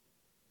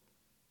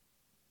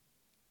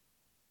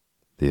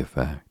 The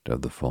effect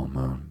of the full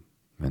moon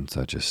in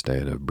such a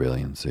state of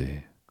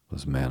brilliancy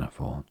was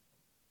manifold.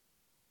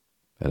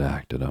 It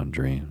acted on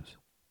dreams.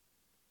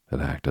 It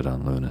acted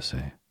on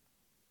lunacy.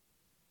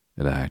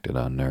 It acted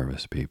on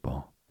nervous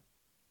people.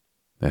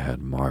 It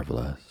had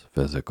marvelous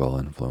physical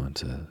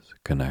influences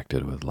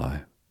connected with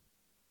life.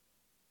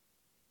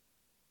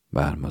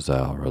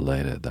 Mademoiselle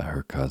related that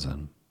her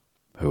cousin,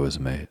 who was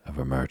mate of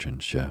a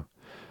merchant ship,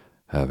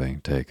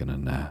 having taken a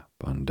nap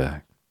on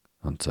deck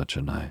on such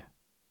a night,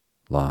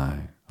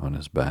 lying on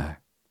his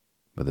back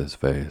with his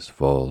face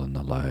full in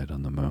the light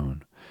on the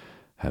moon,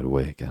 had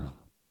wakened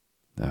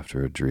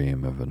after a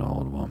dream of an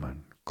old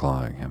woman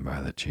clawing him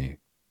by the cheek,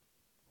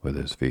 with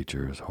his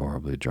features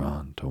horribly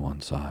drawn to one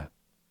side,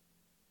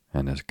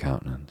 and his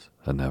countenance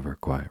had never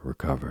quite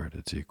recovered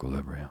its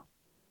equilibrium.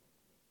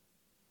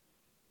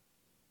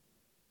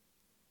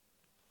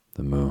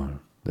 The moon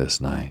this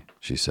night,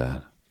 she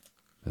said,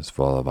 is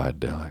full of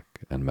idyllic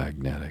and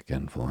magnetic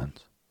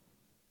influence.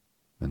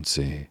 And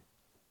see,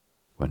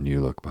 when you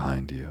look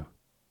behind you,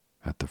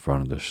 at the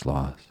front of the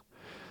Schloss,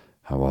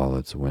 how all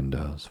its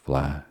windows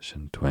flash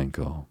and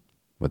twinkle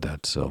with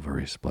that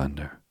silvery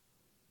splendor,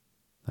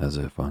 as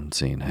if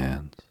unseen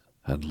hands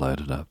had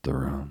lighted up the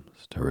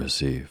rooms to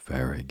receive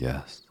fairy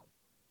guests.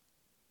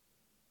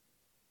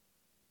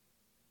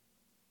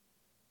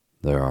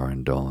 There are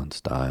indolent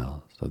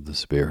styles of the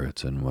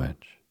spirits in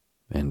which,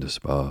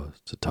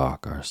 indisposed to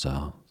talk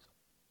ourselves,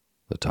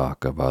 the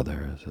talk of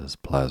others is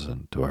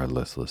pleasant to our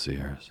listless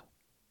ears,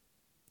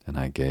 and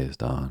I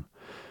gazed on,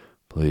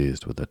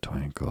 pleased with the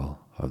twinkle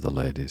of the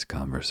lady's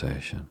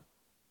conversation.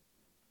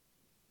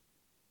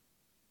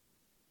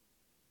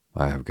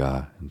 I have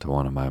got into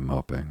one of my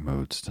moping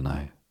moods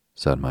tonight,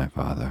 said my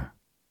father,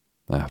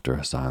 after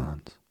a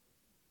silence,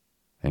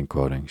 and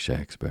quoting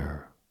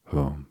Shakespeare,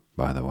 whom,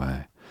 by the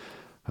way,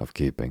 of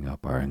keeping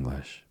up our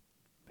English,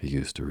 he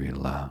used to read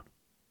aloud.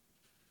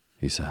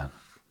 He said,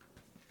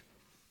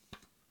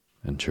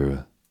 "In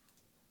truth,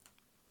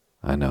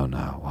 I know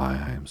not why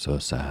I am so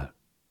sad,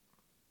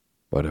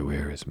 but it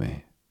wearies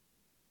me,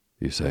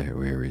 You say it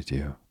wearies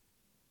you,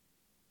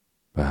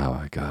 but how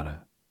I got it,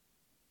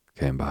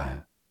 came by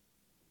it.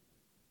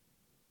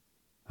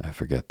 I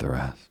forget the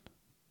rest,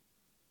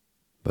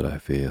 but I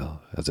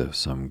feel as if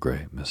some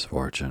great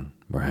misfortune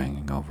were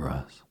hanging over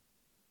us.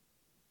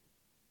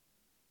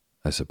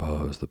 I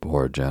suppose the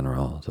poor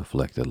general's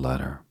afflicted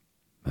letter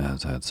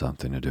has had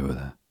something to do with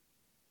it.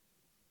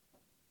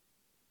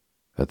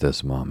 At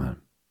this moment,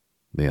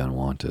 the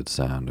unwonted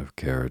sound of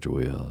carriage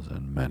wheels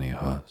and many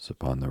hoofs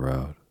upon the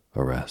road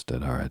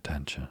arrested our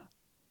attention.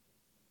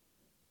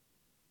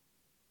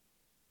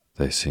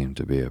 They seemed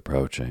to be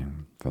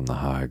approaching from the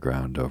high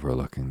ground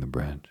overlooking the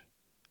bridge,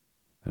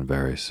 and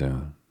very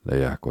soon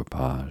the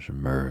equipage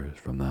emerged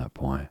from that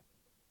point.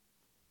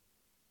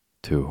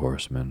 2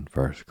 horsemen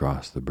first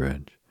crossed the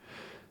bridge,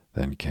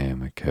 then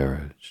came a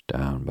carriage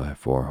down by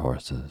 4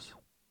 horses,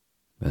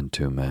 and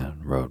 2 men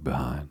rode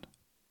behind.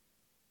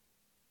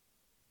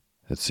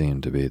 It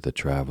seemed to be the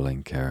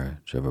traveling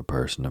carriage of a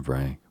person of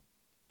rank,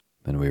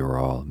 and we were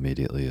all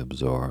immediately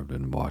absorbed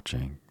in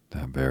watching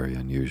that very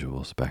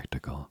unusual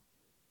spectacle.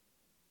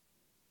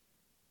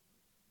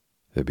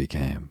 It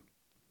became,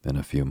 in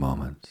a few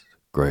moments,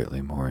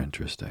 greatly more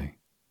interesting,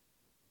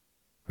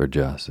 for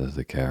just as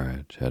the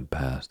carriage had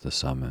passed the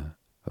summit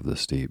of the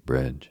steep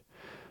bridge,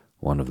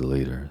 one of the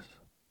leaders,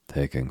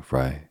 taking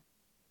fright,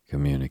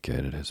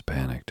 communicated his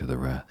panic to the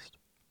rest,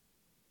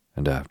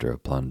 and after a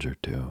plunge or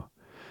 2,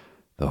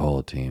 the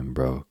whole team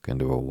broke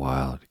into a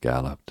wild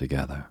gallop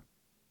together,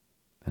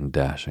 and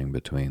dashing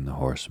between the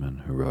horsemen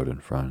who rode in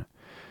front,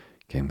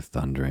 came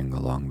thundering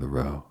along the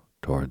road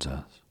towards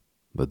us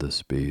with the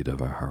speed of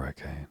a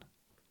hurricane.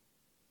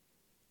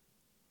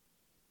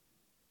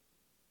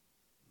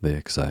 The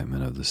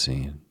excitement of the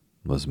scene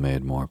was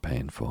made more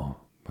painful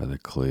by the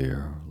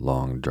clear,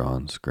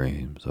 long-drawn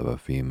screams of a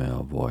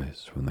female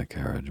voice from the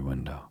carriage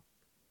window.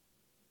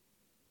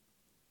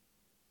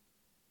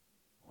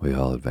 We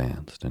all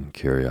advanced in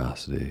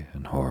curiosity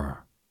and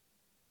horror,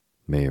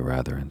 me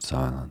rather in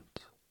silence,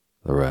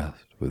 the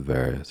rest with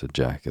various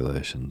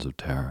ejaculations of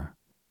terror.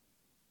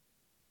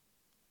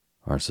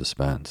 Our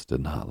suspense did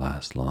not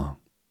last long.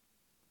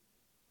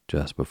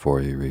 Just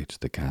before you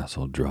reached the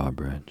castle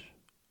drawbridge,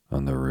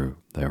 on the route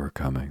they were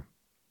coming,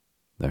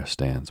 there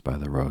stands by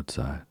the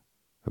roadside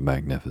a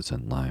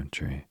magnificent lime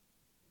tree.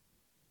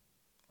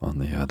 On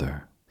the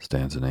other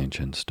stands an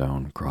ancient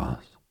stone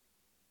cross,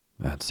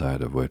 at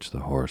sight of which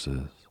the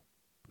horses,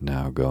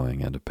 now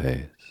going at a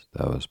pace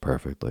that was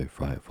perfectly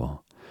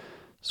frightful,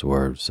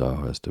 swerved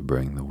so as to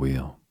bring the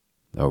wheel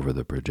over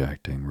the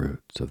projecting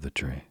roots of the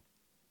tree.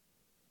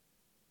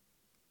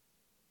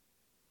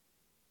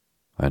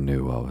 I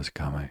knew what was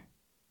coming.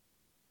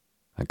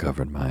 I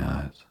covered my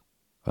eyes,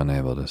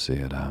 unable to see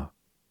it out,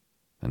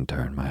 and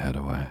turned my head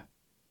away.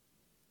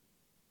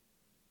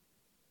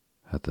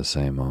 At the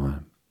same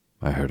moment,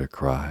 I heard a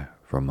cry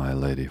from my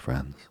lady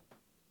friends,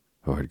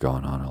 who had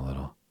gone on a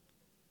little.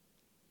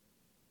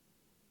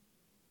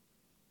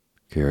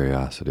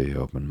 Curiosity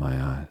opened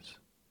my eyes,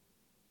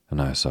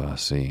 and I saw a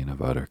scene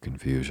of utter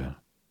confusion.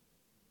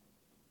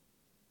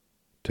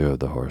 2 of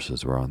the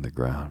horses were on the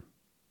ground.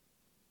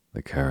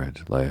 The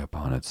carriage lay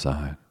upon its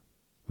side,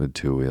 with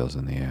 2 wheels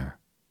in the air.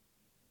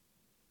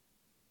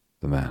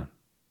 The men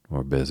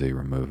were busy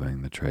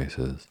removing the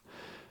traces,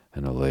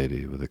 and a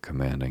lady with a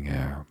commanding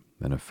air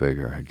and a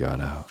figure had got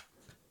out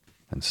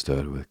and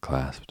stood with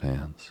clasped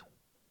hands,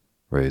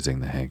 raising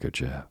the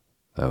handkerchief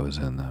that was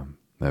in them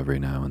every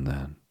now and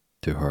then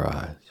to her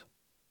eyes.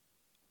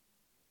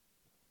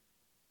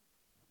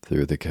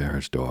 Through the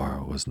carriage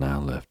door was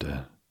now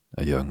lifted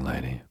a young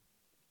lady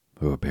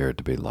who appeared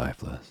to be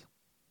lifeless.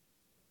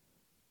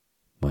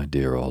 My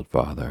dear old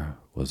father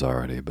was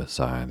already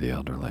beside the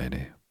elder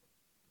lady,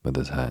 with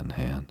his hat in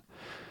hand,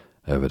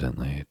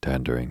 evidently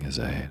tendering his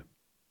aid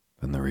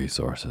and the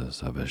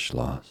resources of his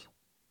schloss.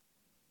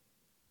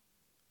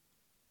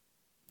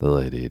 The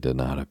lady did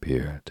not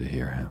appear to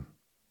hear him,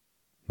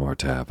 or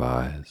to have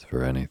eyes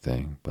for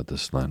anything but the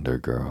slender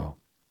girl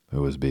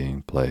who was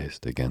being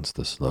placed against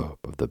the slope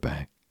of the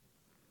bank.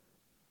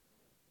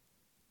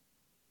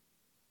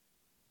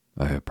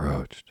 I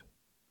approached.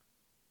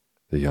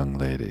 The young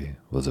lady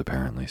was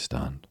apparently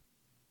stunned,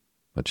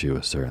 but she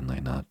was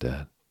certainly not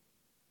dead.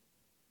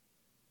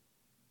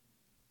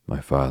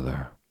 My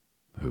father,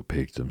 who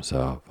piqued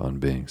himself on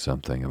being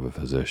something of a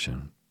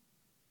physician,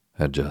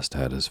 had just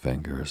had his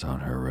fingers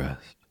on her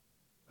wrist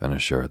and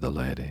assured the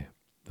lady,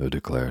 who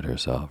declared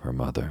herself her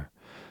mother,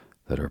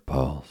 that her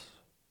pulse,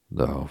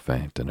 though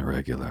faint and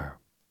irregular,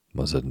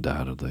 was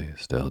undoubtedly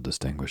still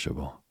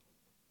distinguishable.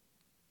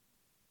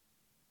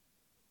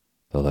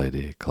 The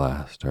lady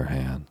clasped her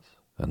hands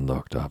and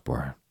looked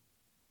upward,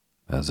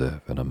 as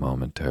if in a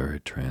momentary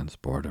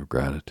transport of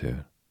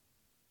gratitude,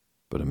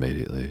 but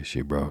immediately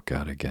she broke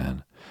out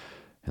again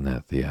in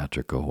that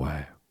theatrical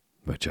way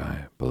which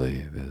I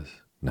believe is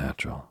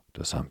natural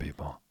to some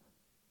people.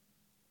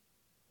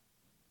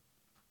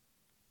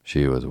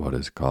 She was what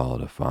is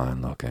called a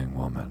fine-looking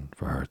woman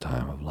for her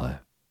time of life,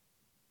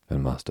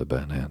 and must have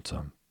been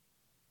handsome.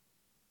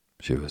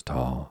 She was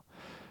tall,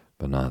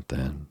 but not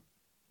thin,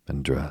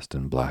 and dressed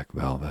in black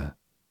velvet,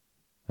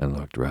 and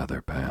looked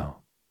rather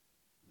pale,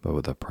 but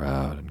with a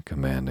proud and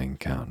commanding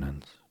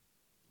countenance,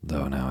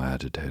 though now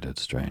agitated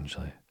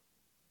strangely.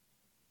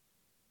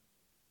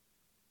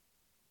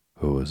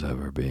 "Who was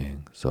ever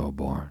being so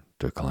born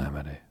to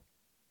calamity?"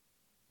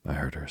 I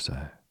heard her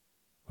say,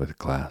 with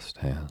clasped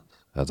hands,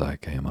 as I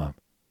came up.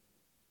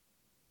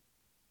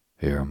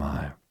 "Here am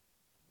I,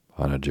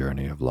 on a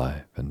journey of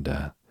life and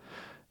death,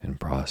 in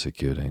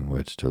prosecuting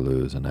which to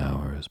lose an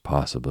hour is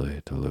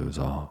possibly to lose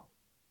all.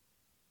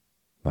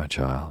 My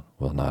child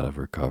will not have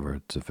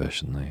recovered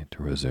sufficiently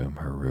to resume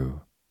her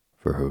route,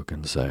 for who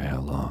can say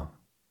how long?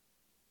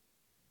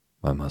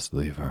 I must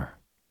leave her.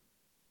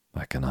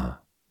 I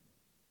cannot,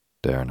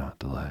 dare not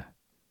delay."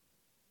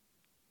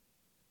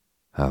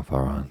 "How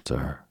far on,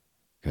 sir,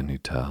 can you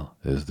tell,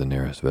 is the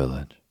nearest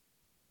village?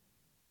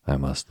 I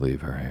must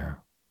leave her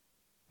here,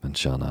 and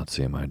shall not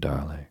see my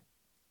darling,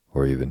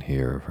 or even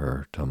hear of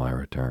her till my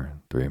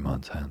return 3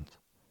 months hence."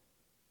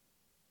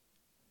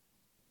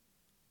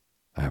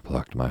 I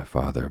plucked my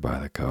father by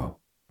the coat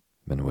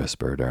and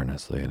whispered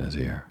earnestly in his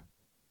ear,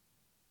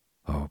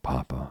 "Oh,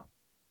 Papa,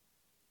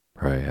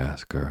 pray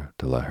ask her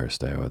to let her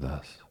stay with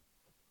us.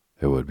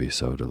 It would be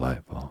so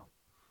delightful.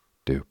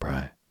 Do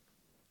pray."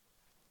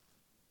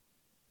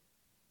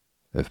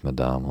 "If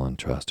Madame will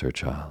entrust her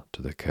child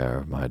to the care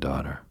of my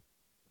daughter,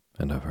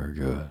 and of her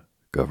good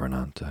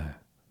gouvernante,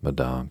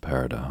 Madame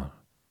Perrodon,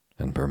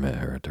 and permit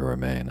her to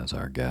remain as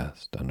our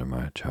guest under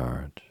my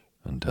charge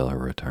until her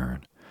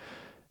return,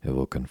 it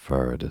will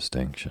confer a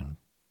distinction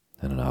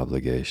and an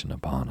obligation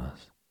upon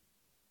us,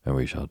 and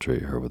we shall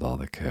treat her with all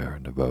the care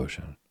and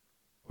devotion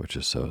which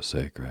is so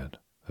sacred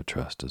a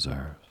trust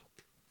deserves."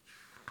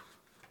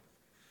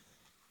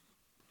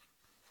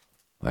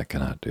 "I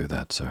cannot do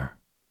that, sir.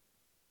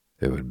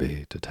 It would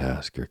be to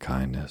task your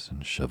kindness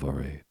and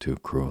chivalry too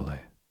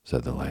cruelly,"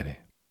 said the lady,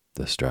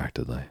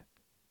 distractedly.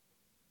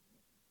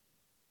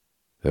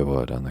 "It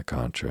would, on the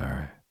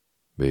contrary,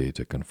 be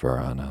to confer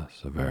on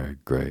us a very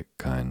great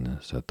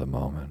kindness at the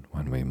moment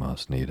when we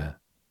most need it.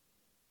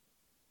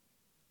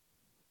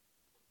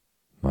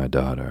 My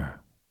daughter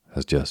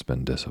has just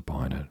been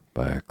disappointed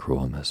by a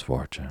cruel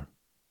misfortune,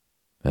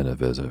 in a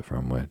visit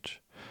from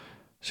which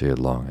she had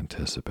long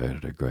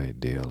anticipated a great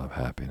deal of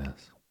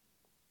happiness.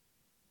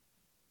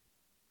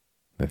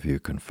 If you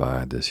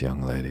confide this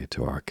young lady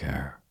to our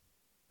care,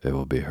 it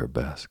will be her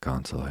best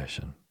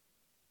consolation.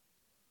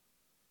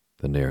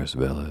 The nearest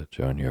village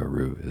on your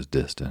route is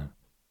distant,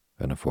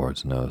 and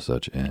affords no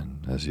such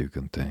inn as you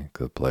can think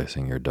of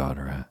placing your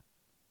daughter at.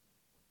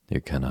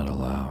 You cannot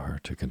allow her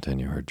to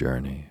continue her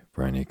journey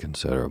for any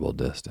considerable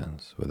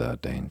distance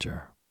without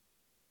danger.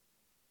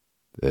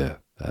 If,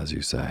 as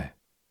you say,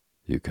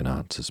 you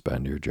cannot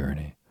suspend your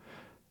journey,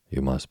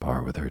 you must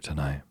part with her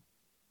tonight,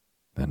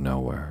 and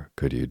nowhere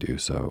could you do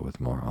so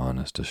with more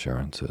honest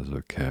assurances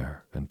of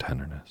care and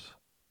tenderness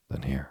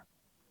than here."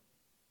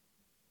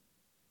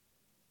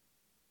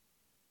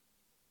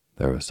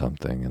 There was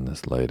something in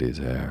this lady's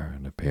air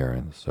and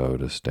appearance so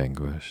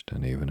distinguished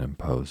and even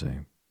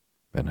imposing,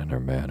 and in her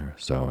manner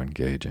so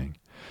engaging,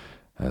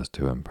 as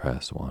to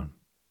impress one,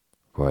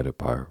 quite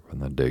apart from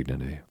the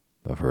dignity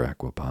of her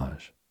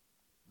equipage,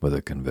 with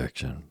a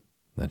conviction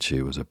that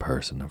she was a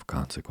person of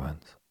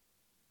consequence.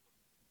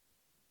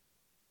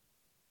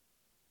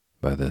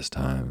 By this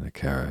time the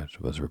carriage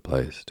was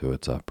replaced to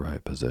its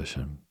upright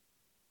position,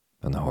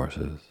 and the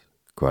horses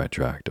quite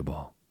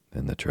tractable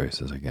in the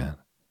traces again.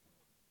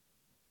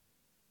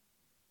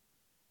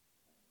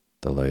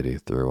 The lady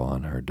threw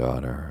on her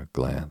daughter a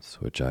glance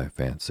which I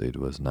fancied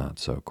was not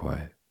so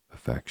quite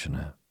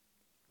affectionate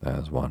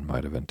as one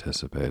might have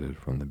anticipated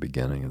from the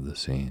beginning of the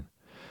scene.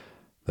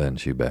 Then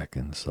she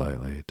beckoned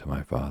slightly to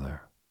my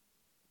father,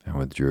 and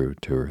withdrew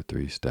 2 or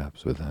 3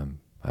 steps with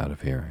him out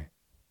of hearing,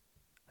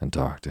 and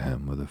talked to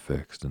him with a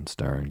fixed and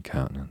stern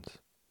countenance,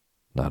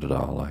 not at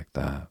all like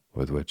that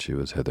with which she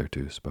was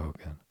hitherto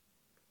spoken.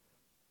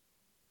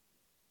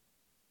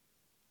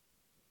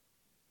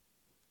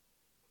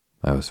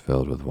 I was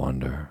filled with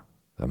wonder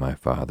that my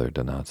father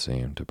did not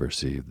seem to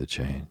perceive the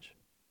change,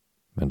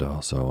 and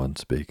also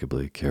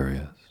unspeakably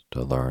curious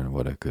to learn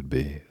what it could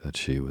be that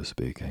she was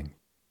speaking,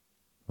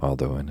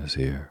 although in his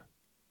ear,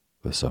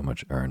 with so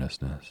much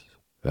earnestness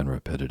and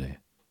rapidity.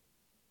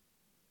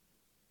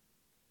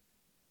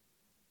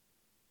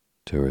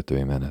 2 or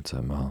 3 minutes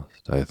at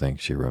most, I think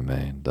she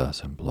remained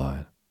thus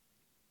employed.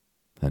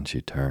 Then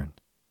she turned,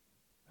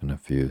 and a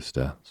few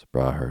steps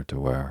brought her to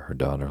where her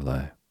daughter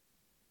lay,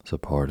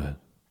 supported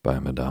by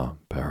Madame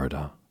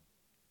Perrodon.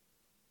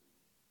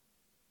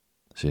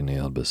 She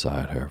kneeled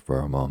beside her for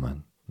a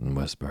moment and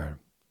whispered,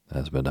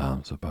 as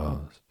Madame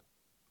supposed,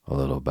 a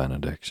little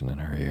benediction in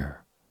her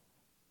ear.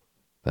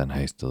 Then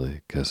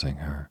hastily kissing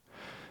her,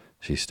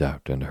 she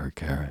stepped into her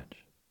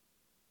carriage.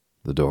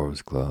 The door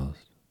was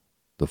closed.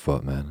 The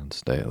footmen in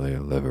stately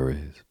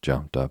liveries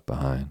jumped up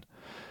behind.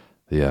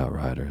 The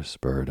outriders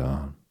spurred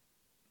on,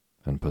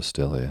 and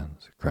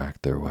postilions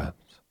cracked their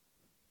whips.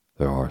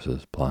 Their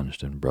horses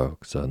plunged and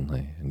broke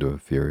suddenly into a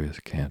furious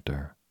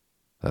canter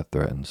that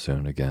threatened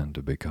soon again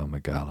to become a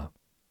gallop.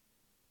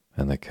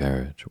 and the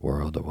carriage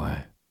whirled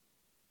away,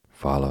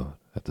 followed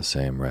at the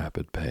same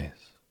rapid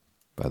pace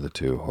by the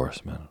two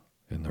horsemen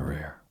in the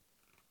rear.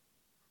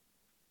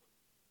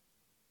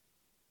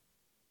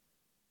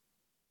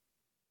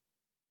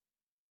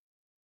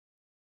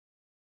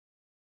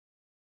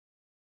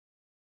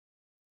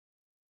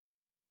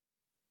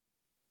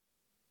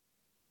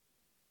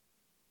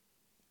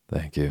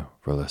 Thank you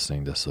for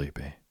listening to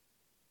Sleepy.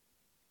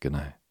 Good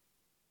night.